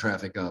Instagram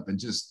traffic up.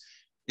 And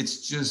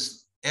it's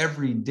just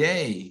every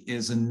day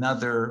is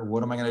another,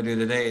 what am I going to do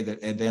today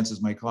that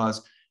advances my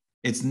cause?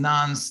 It's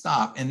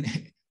nonstop.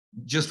 And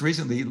just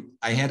recently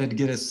I had to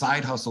get a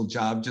side hustle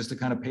job just to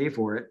kind of pay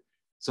for it.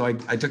 So I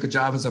took a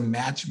job as a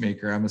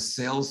matchmaker. I'm a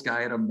sales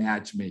guy at a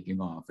matchmaking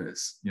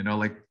office,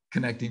 like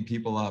connecting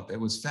people up. It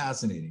was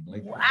fascinating.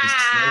 Like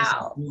this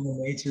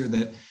human nature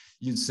that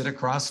you'd sit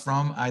across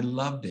from. I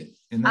loved it.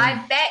 And then,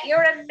 I bet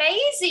you're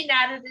amazing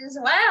at it as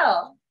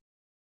well.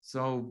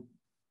 So,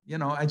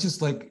 I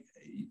just like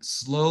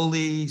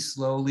slowly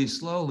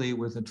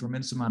with a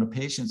tremendous amount of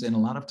patience. And a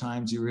lot of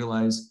times you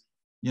realize,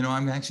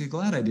 I'm actually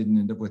glad I didn't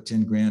end up with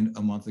 10 grand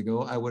a month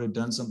ago. I would have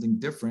done something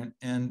different.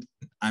 And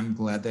I'm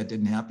glad that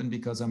didn't happen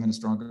because I'm in a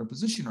stronger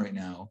position right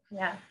now.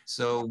 Yeah.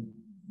 So,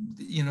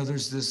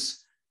 there's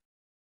this,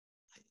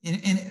 and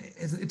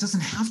it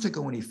doesn't have to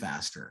go any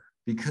faster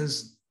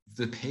because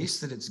the pace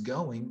that it's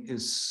going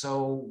is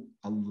so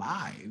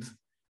alive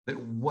that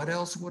what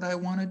else would I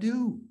want to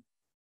do?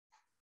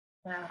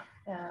 Yeah.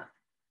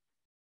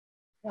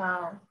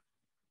 Wow.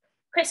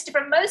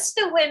 Christopher, most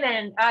of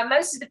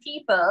the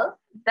people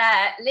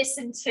that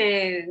listen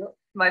to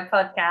my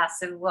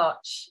podcast and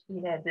watch,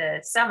 the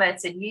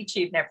summits and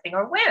YouTube and everything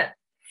are women.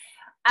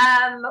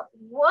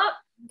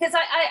 Because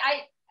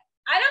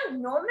I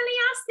don't normally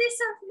ask this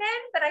of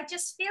men, but I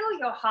just feel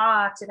your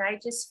heart and I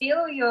just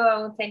feel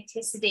your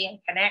authenticity and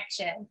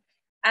connection.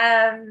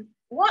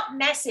 What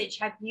message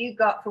have you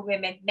got for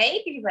women,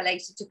 maybe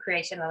related to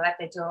creating a life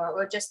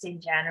or just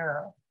in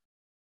general?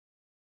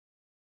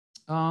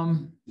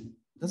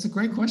 That's a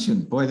great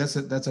question. Boy, that's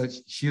a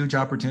huge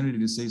opportunity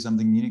to say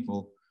something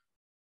meaningful.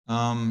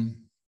 I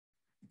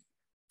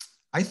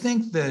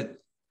think that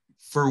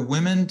for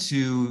women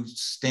to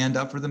stand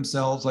up for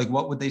themselves, like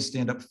what would they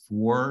stand up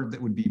for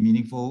that would be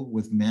meaningful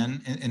with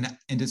men,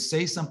 and to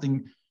say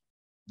something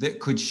that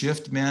could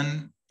shift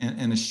men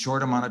in a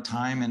short amount of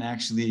time. And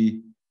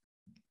actually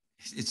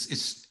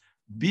it's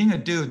being a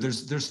dude.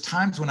 There's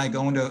times when I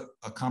go into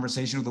a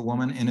conversation with a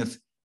woman, and if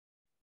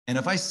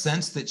I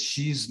sense that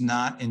she's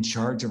not in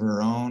charge of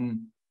her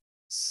own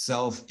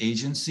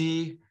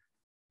self-agency,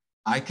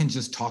 I can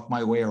just talk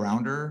my way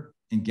around her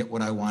and get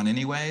what I want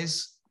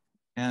anyways.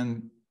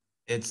 And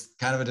it's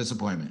kind of a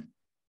disappointment.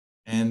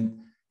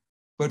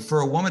 But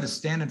for a woman to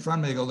stand in front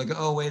of me and go like,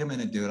 oh, wait a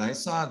minute, dude, I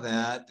saw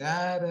that.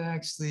 That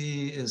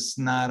actually is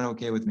not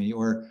okay with me.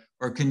 Or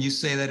can you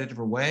say that a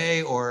different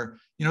way? Or,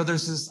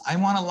 there's this, I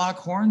want to lock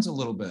horns a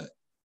little bit,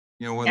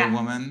 with a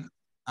woman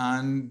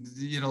on,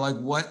 like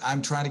what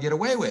I'm trying to get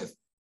away with,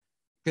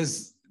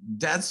 because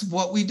that's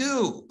what we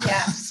do.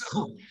 Yeah.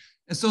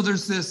 so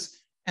there's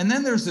this, and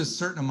then there's this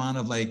certain amount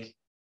of like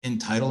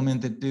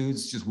entitlement that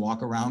dudes just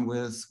walk around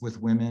with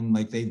women.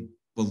 Like they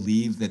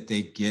believe that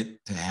they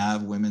get to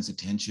have women's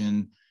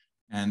attention.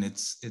 And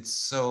it's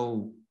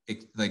so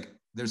like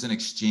there's an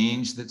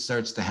exchange that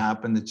starts to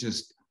happen that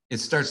just, it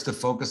starts to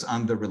focus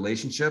on the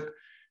relationship.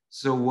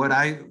 So what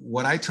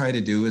I try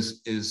to do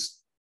is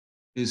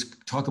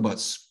talk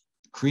about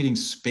creating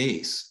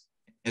space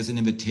as an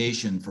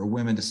invitation for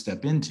women to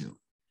step into,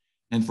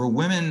 and for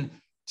women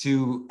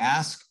to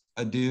ask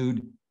a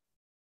dude.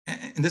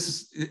 And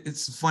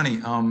it's funny.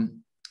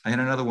 I had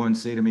another one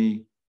say to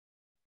me,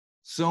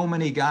 so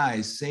many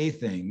guys say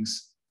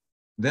things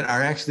that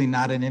are actually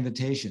not an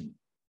invitation,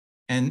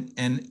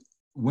 and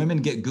women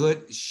get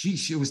good.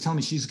 She was telling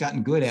me she's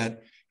gotten good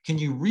at, can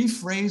you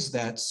rephrase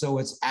that so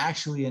it's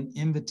actually an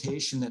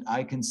invitation that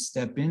I can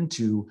step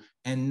into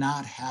and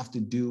not have to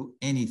do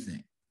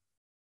anything?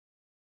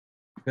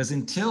 Because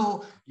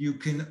until you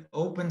can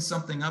open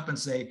something up and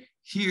say,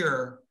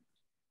 here,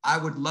 I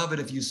would love it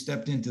if you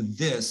stepped into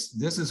this.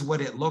 This is what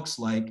it looks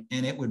like,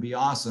 and it would be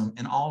awesome.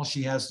 And all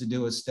she has to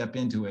do is step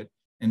into it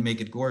and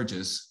make it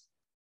gorgeous.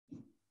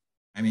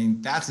 I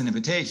mean, that's an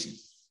invitation.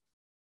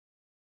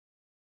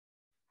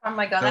 Oh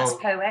my God, that's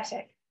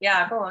poetic.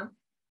 Yeah, go on.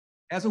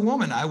 As a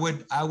woman, I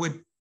would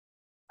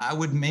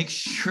make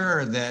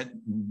sure that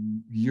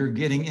you're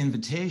getting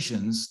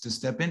invitations to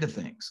step into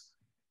things.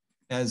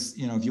 As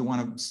if you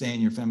want to stay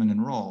in your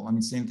feminine role. I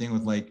mean, same thing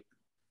with like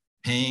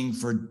paying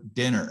for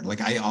dinner.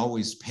 Like I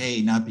always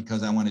pay, not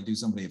because I want to do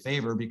somebody a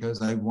favor,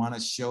 because I want to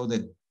show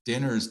that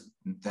dinners,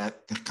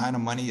 that kind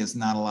of money is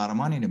not a lot of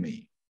money to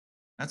me.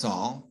 That's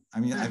all. I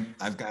mean,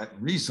 I've got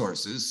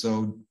resources,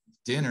 so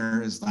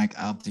dinner is like,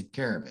 I'll take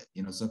care of it,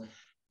 So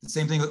The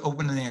same thing with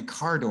opening a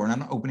car door. And I'm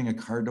not opening a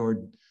car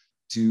door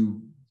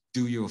to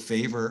do you a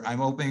favor.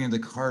 I'm opening the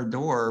car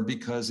door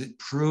because it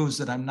proves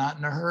that I'm not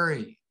in a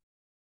hurry.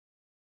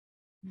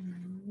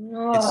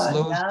 Oh, it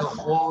slows the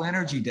whole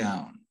energy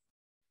down.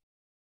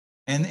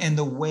 And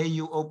the way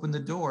you open the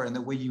door and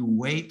the way you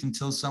wait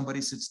until somebody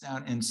sits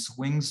down and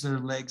swings their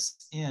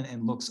legs in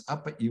and looks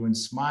up at you and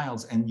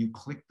smiles, and you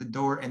click the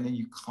door, and then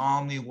you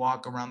calmly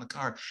walk around the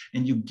car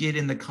and you get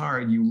in the car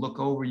and you look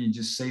over and you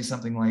just say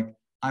something like,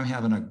 I'm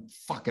having a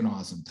fucking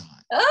awesome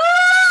time.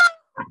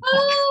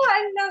 Oh,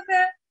 I love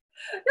it.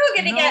 You're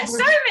going to get so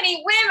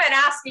many women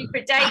asking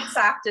for dates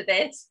after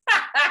this.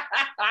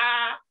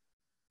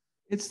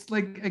 It's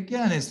like,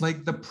 again, it's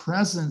like the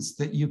presence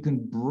that you can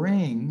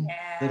bring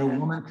that a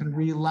woman can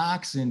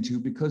relax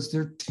into, because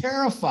they're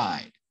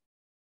terrified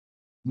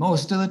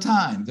most of the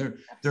time.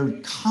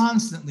 They're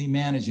constantly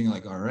managing,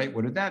 like, all right,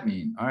 what did that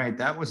mean? All right,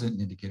 that was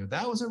an indicator.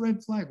 That was a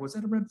red flag. Was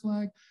that a red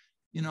flag?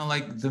 You know,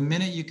 like the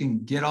minute you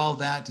can get all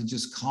that to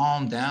just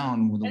calm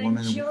down with a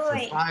woman for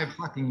 5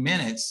 fucking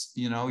minutes,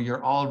 you know,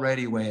 you're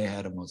already way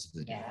ahead of most of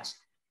the days.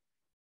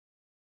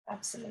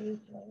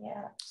 Absolutely,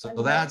 yeah.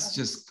 So that's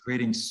just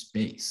creating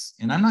space.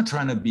 And I'm not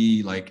trying to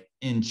be like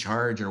in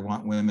charge or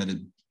want women to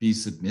be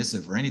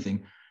submissive or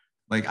anything.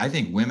 Like, I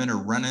think women are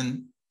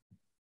running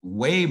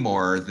way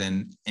more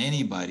than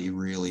anybody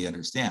really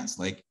understands.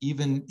 Like,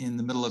 even in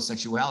the middle of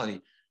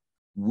sexuality,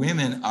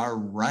 women are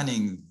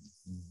running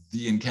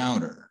the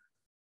encounter.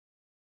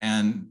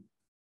 And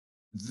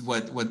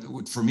what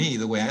for me,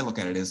 the way I look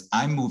at it is,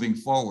 I'm moving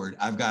forward.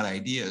 I've got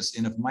ideas.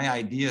 And if my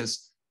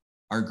ideas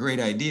are great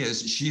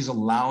ideas, she's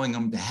allowing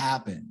them to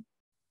happen.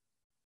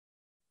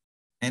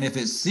 And if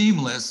it's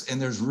seamless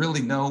and there's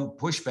really no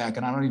pushback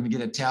and I don't even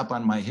get a tap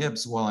on my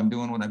hips while I'm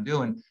doing what I'm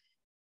doing,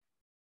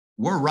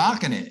 we're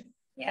rocking it.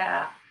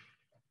 Yeah.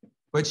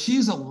 But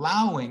she's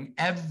allowing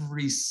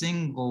every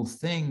single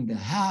thing to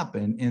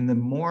happen. And the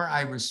more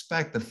I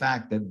respect the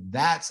fact that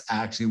that's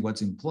actually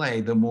what's in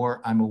play, the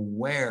more I'm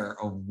aware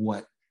of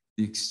what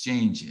the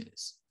exchange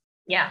is.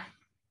 Yeah.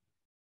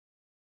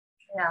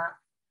 Yeah.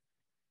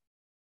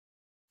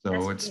 So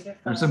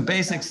there's some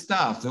basic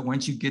stuff that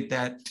once you get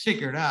that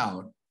figured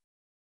out,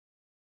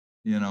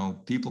 you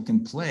know, people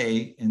can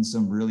play in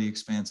some really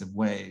expansive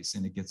ways,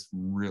 and it gets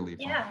really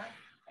fun. Yeah.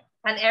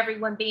 And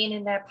everyone being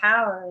in their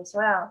power as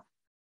well.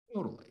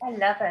 Totally. I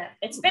love it.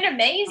 It's been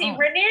amazing.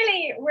 We've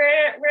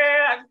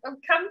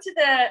come to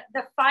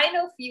the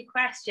final few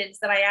questions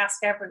that I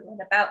ask everyone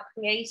about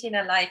creating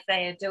a life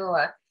they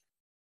adore.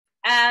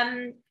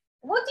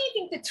 What do you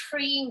think the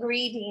 3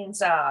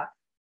 ingredients are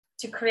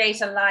to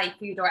create a life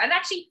you adore? And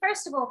actually,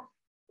 first of all,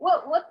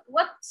 what,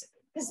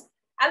 because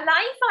a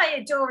life I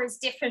adore is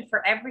different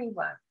for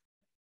everyone.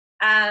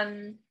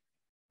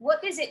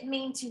 What does it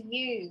mean to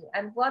you?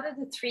 And what are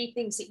the 3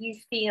 things that you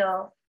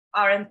feel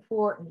are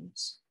important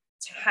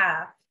to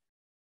have?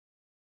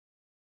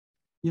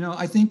 You know,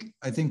 I think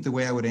the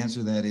way I would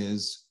answer that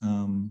is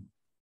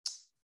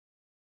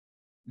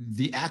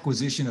the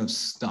acquisition of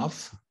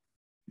stuff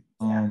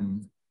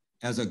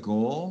as a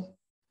goal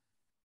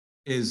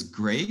is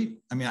great.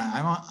 I mean,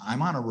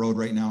 I'm on a road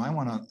right now. I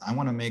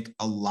want to make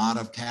a lot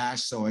of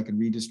cash so I can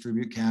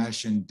redistribute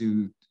cash and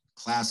do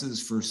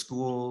classes for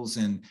schools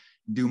and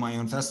do my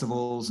own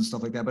festivals and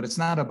stuff like that. But it's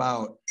not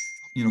about,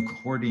 you know,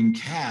 hoarding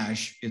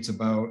cash. It's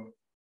about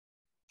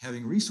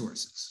having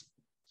resources.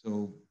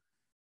 So,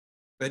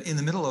 but in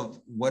the middle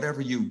of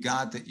whatever you've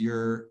got that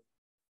you're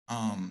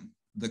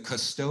the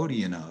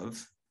custodian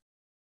of,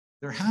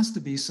 there has to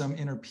be some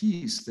inner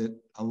peace that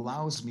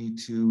allows me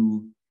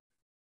to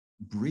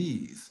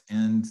breathe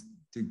and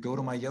to go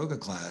to my yoga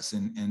class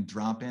and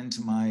drop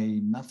into my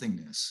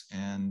nothingness,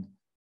 and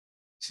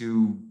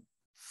to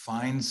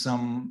find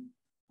some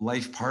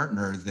life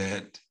partner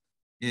that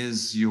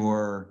is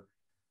your,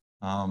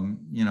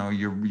 you know,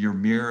 your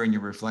mirror and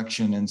your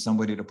reflection and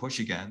somebody to push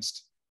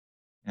against.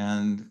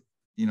 And,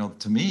 you know,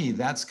 to me,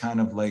 that's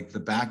kind of like the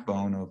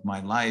backbone of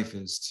my life,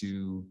 is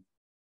to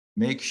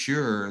make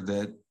sure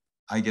that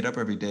I get up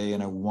every day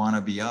and I want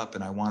to be up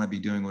and I want to be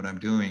doing what I'm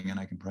doing, and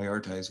I can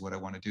prioritize what I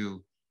want to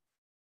do.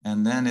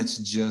 And then it's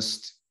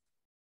just,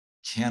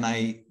 can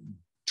I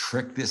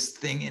trick this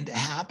thing into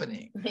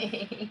happening?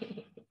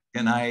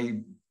 Can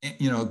I,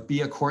 you know,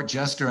 be a court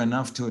jester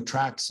enough to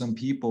attract some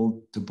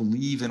people to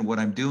believe in what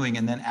I'm doing,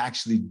 and then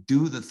actually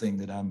do the thing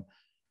that I'm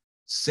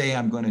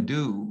going to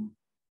do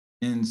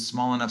in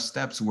small enough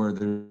steps where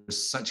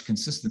there's such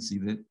consistency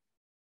that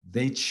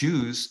they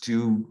choose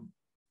to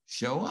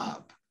show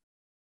up.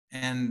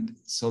 And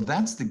so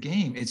that's the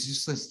game. It's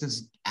just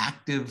this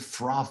active,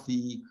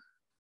 frothy,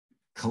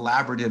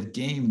 collaborative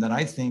game that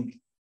I think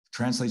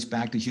translates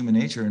back to human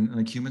nature and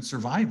like human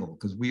survival,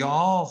 because we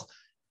all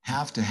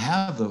have to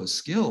have those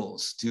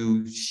skills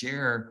to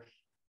share,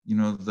 you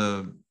know,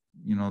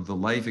 the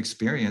life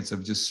experience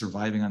of just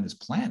surviving on this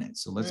planet.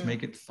 So let's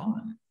make it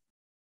fun.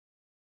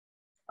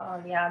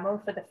 Oh yeah, I'm all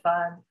for the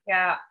fun.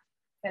 Yeah,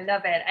 I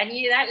love it. And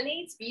that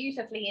leads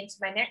beautifully into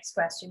my next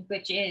question,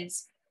 which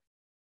is,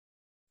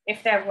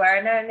 if there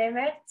were no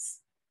limits,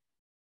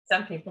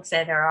 some people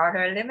say there are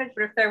no limits,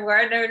 but if there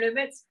were no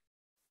limits,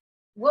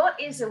 what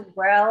is a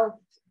world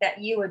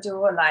that you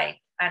adore like,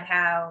 and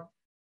how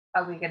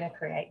are we going to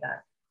create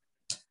that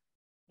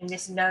in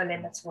this no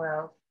limits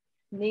world?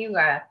 New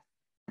Earth.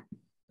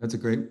 That's a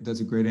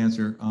great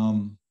answer.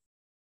 I'll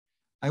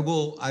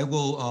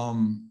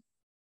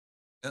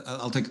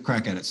take a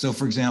crack at it. So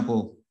for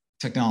example,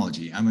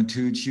 technology. I'm a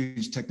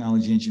huge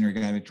technology engineer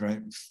guy. I've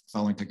been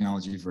following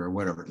technology for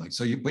whatever.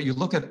 But you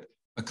look at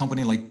a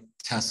company like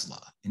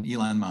Tesla and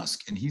Elon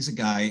Muske, and he's a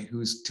guy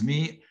who's, to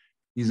me,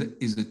 he's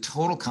a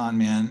total con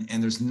man,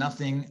 and there's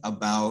nothing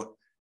about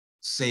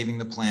saving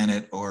the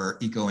planet or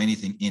eco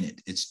anything in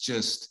it. It's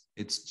just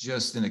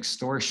an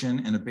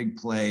extortion and a big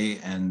play,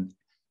 and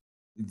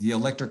the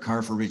electric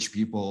car for rich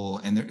people.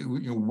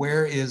 And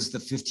where is the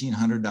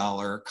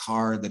 $1,500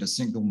 car that a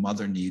single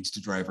mother needs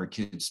to drive her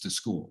kids to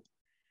school?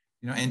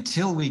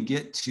 Until we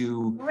get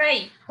to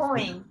great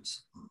point.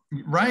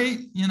 Right,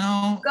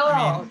 God.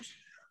 I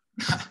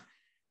mean,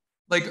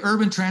 like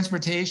urban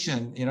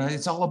transportation,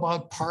 it's all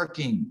about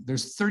parking.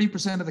 There's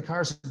 30% of the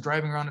cars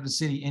driving around in the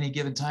city any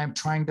given time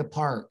trying to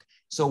park.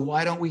 So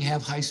why don't we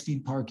have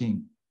high-speed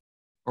parking?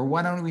 Or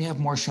why don't we have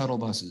more shuttle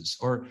buses?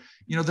 Or,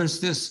 there's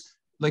this,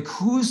 like,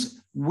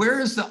 where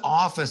is the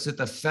office at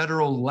the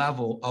federal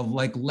level of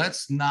like,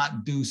 let's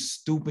not do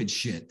stupid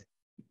shit?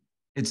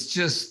 It's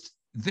just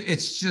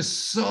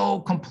so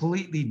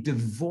completely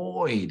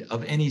devoid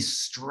of any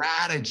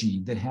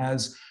strategy that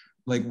has,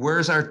 like,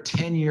 where's our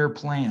 10-year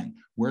plan?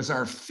 Where's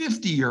our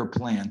 50-year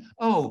plan?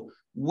 Oh,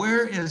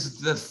 where is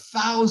the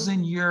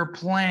 1,000-year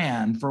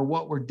plan for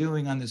what we're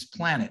doing on this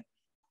planet?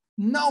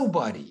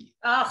 Nobody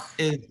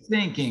is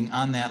thinking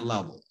on that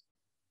level.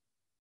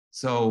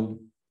 So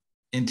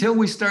until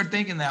we start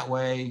thinking that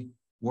way,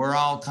 we're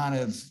all kind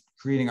of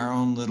creating our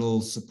own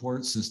little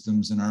support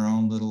systems and our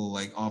own little,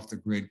 like, off the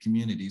grid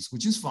communities,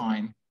 which is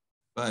fine,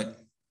 but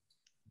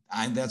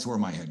that's where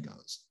my head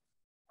goes.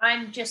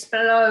 I'm just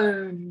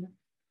blown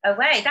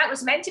away. That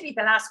was meant to be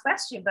the last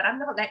question, but I'm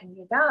not letting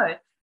you go.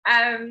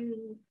 And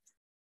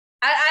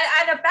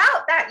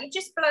about that, you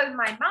just blown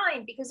my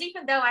mind, because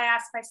even though I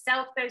ask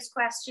myself those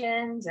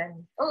questions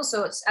and all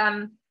sorts,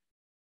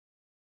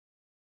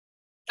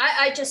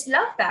 I just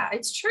love that.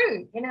 It's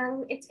true.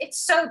 It's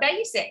so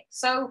basic.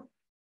 So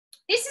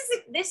this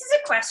is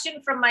a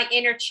question from my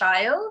inner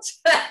child,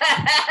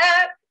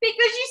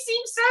 because you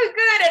seem so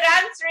good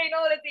at answering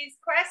all of these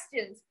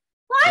questions.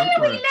 Why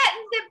are we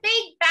letting the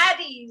big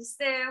baddies,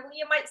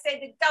 you might say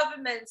the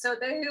governments or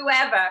the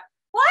whoever,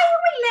 why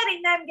are we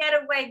letting them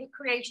get away with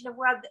creation of a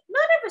world that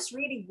none of us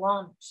really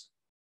want?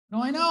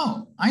 No, I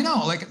know.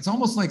 Like, it's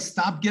almost like,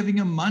 stop giving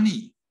them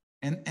money.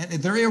 And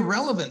they're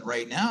irrelevant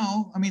right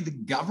now. I mean, the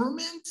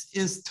government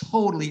is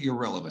totally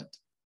irrelevant.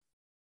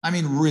 I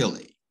mean,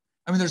 really.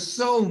 I mean, there's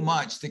so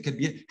much that could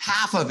be,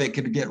 half of it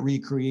could get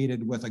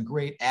recreated with a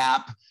great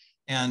app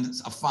and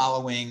a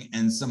following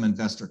and some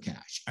investor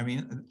cash. I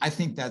mean, I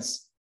think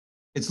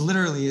it's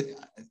literally,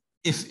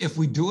 if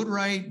we do it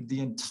right,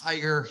 the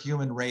entire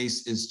human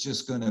race is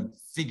just going to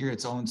figure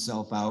its own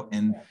self out,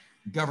 and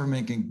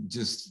government can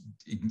just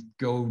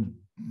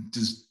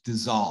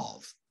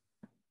dissolve.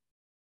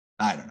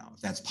 I don't know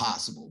if that's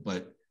possible,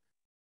 but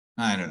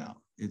I don't know.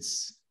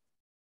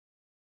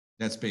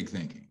 That's big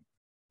thinking.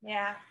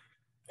 Yeah.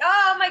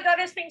 Oh my God,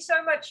 it's been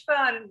so much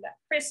fun.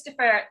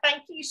 Christopher,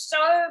 thank you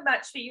so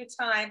much for your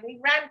time. We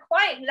ran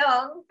quite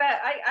long, but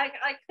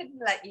I couldn't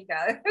let you go.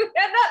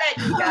 I'm not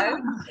letting you go.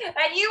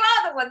 And you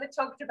are the one that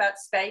talked about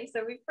space,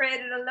 so we've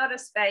created a lot of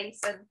space.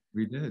 And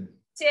we did.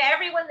 To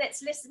everyone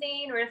that's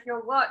listening, or if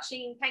you're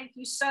watching, thank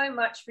you so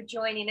much for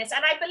joining us.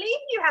 And I believe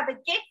you have a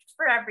gift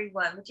for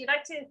everyone. Would you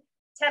like to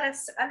tell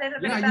us a little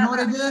bit about that? Yeah, you know what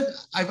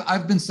I did?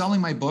 I've been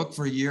selling my book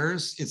for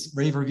years. It's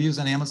rave reviews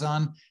on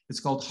Amazon. It's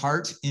called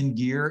Heart in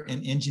Gear: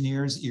 An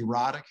Engineer's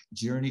Erotic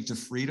Journey to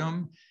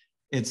Freedom.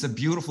 It's a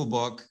beautiful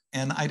book.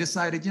 And I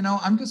decided,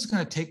 I'm just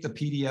going to take the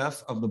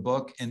PDF of the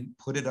book and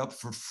put it up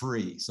for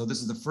free. So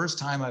this is the first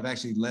time I've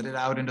actually let it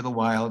out into the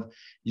wild.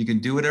 You can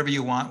do whatever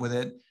you want with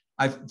it.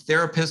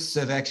 Therapists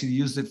have actually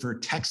used it for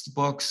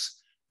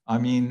textbooks. I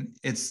mean,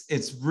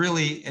 it's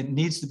really, it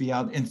needs to be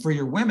out. And for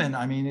your women,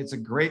 I mean, it's a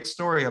great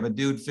story of a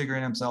dude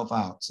figuring himself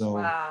out. So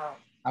wow.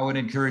 I would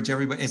encourage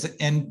everybody,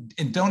 and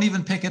don't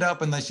even pick it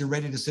up unless you're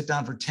ready to sit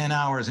down for 10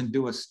 hours and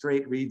do a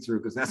straight read through,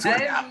 because that's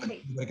what happens.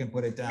 I can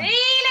put it down.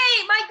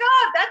 Really? My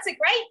God, that's a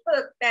great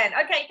book then.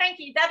 Okay, thank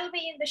you. That'll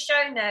be in the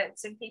show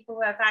notes and people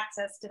will have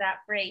access to that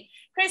free.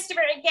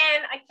 Christopher,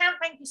 again, I can't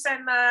thank you so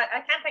much.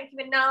 I can't thank you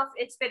enough.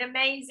 It's been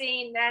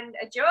amazing and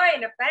a joy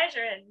and a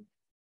pleasure. And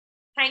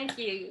thank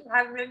you.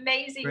 Have an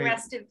amazing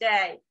rest of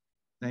day.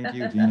 Thank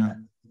you,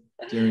 Gina.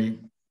 Jerry.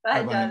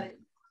 Bye, darling.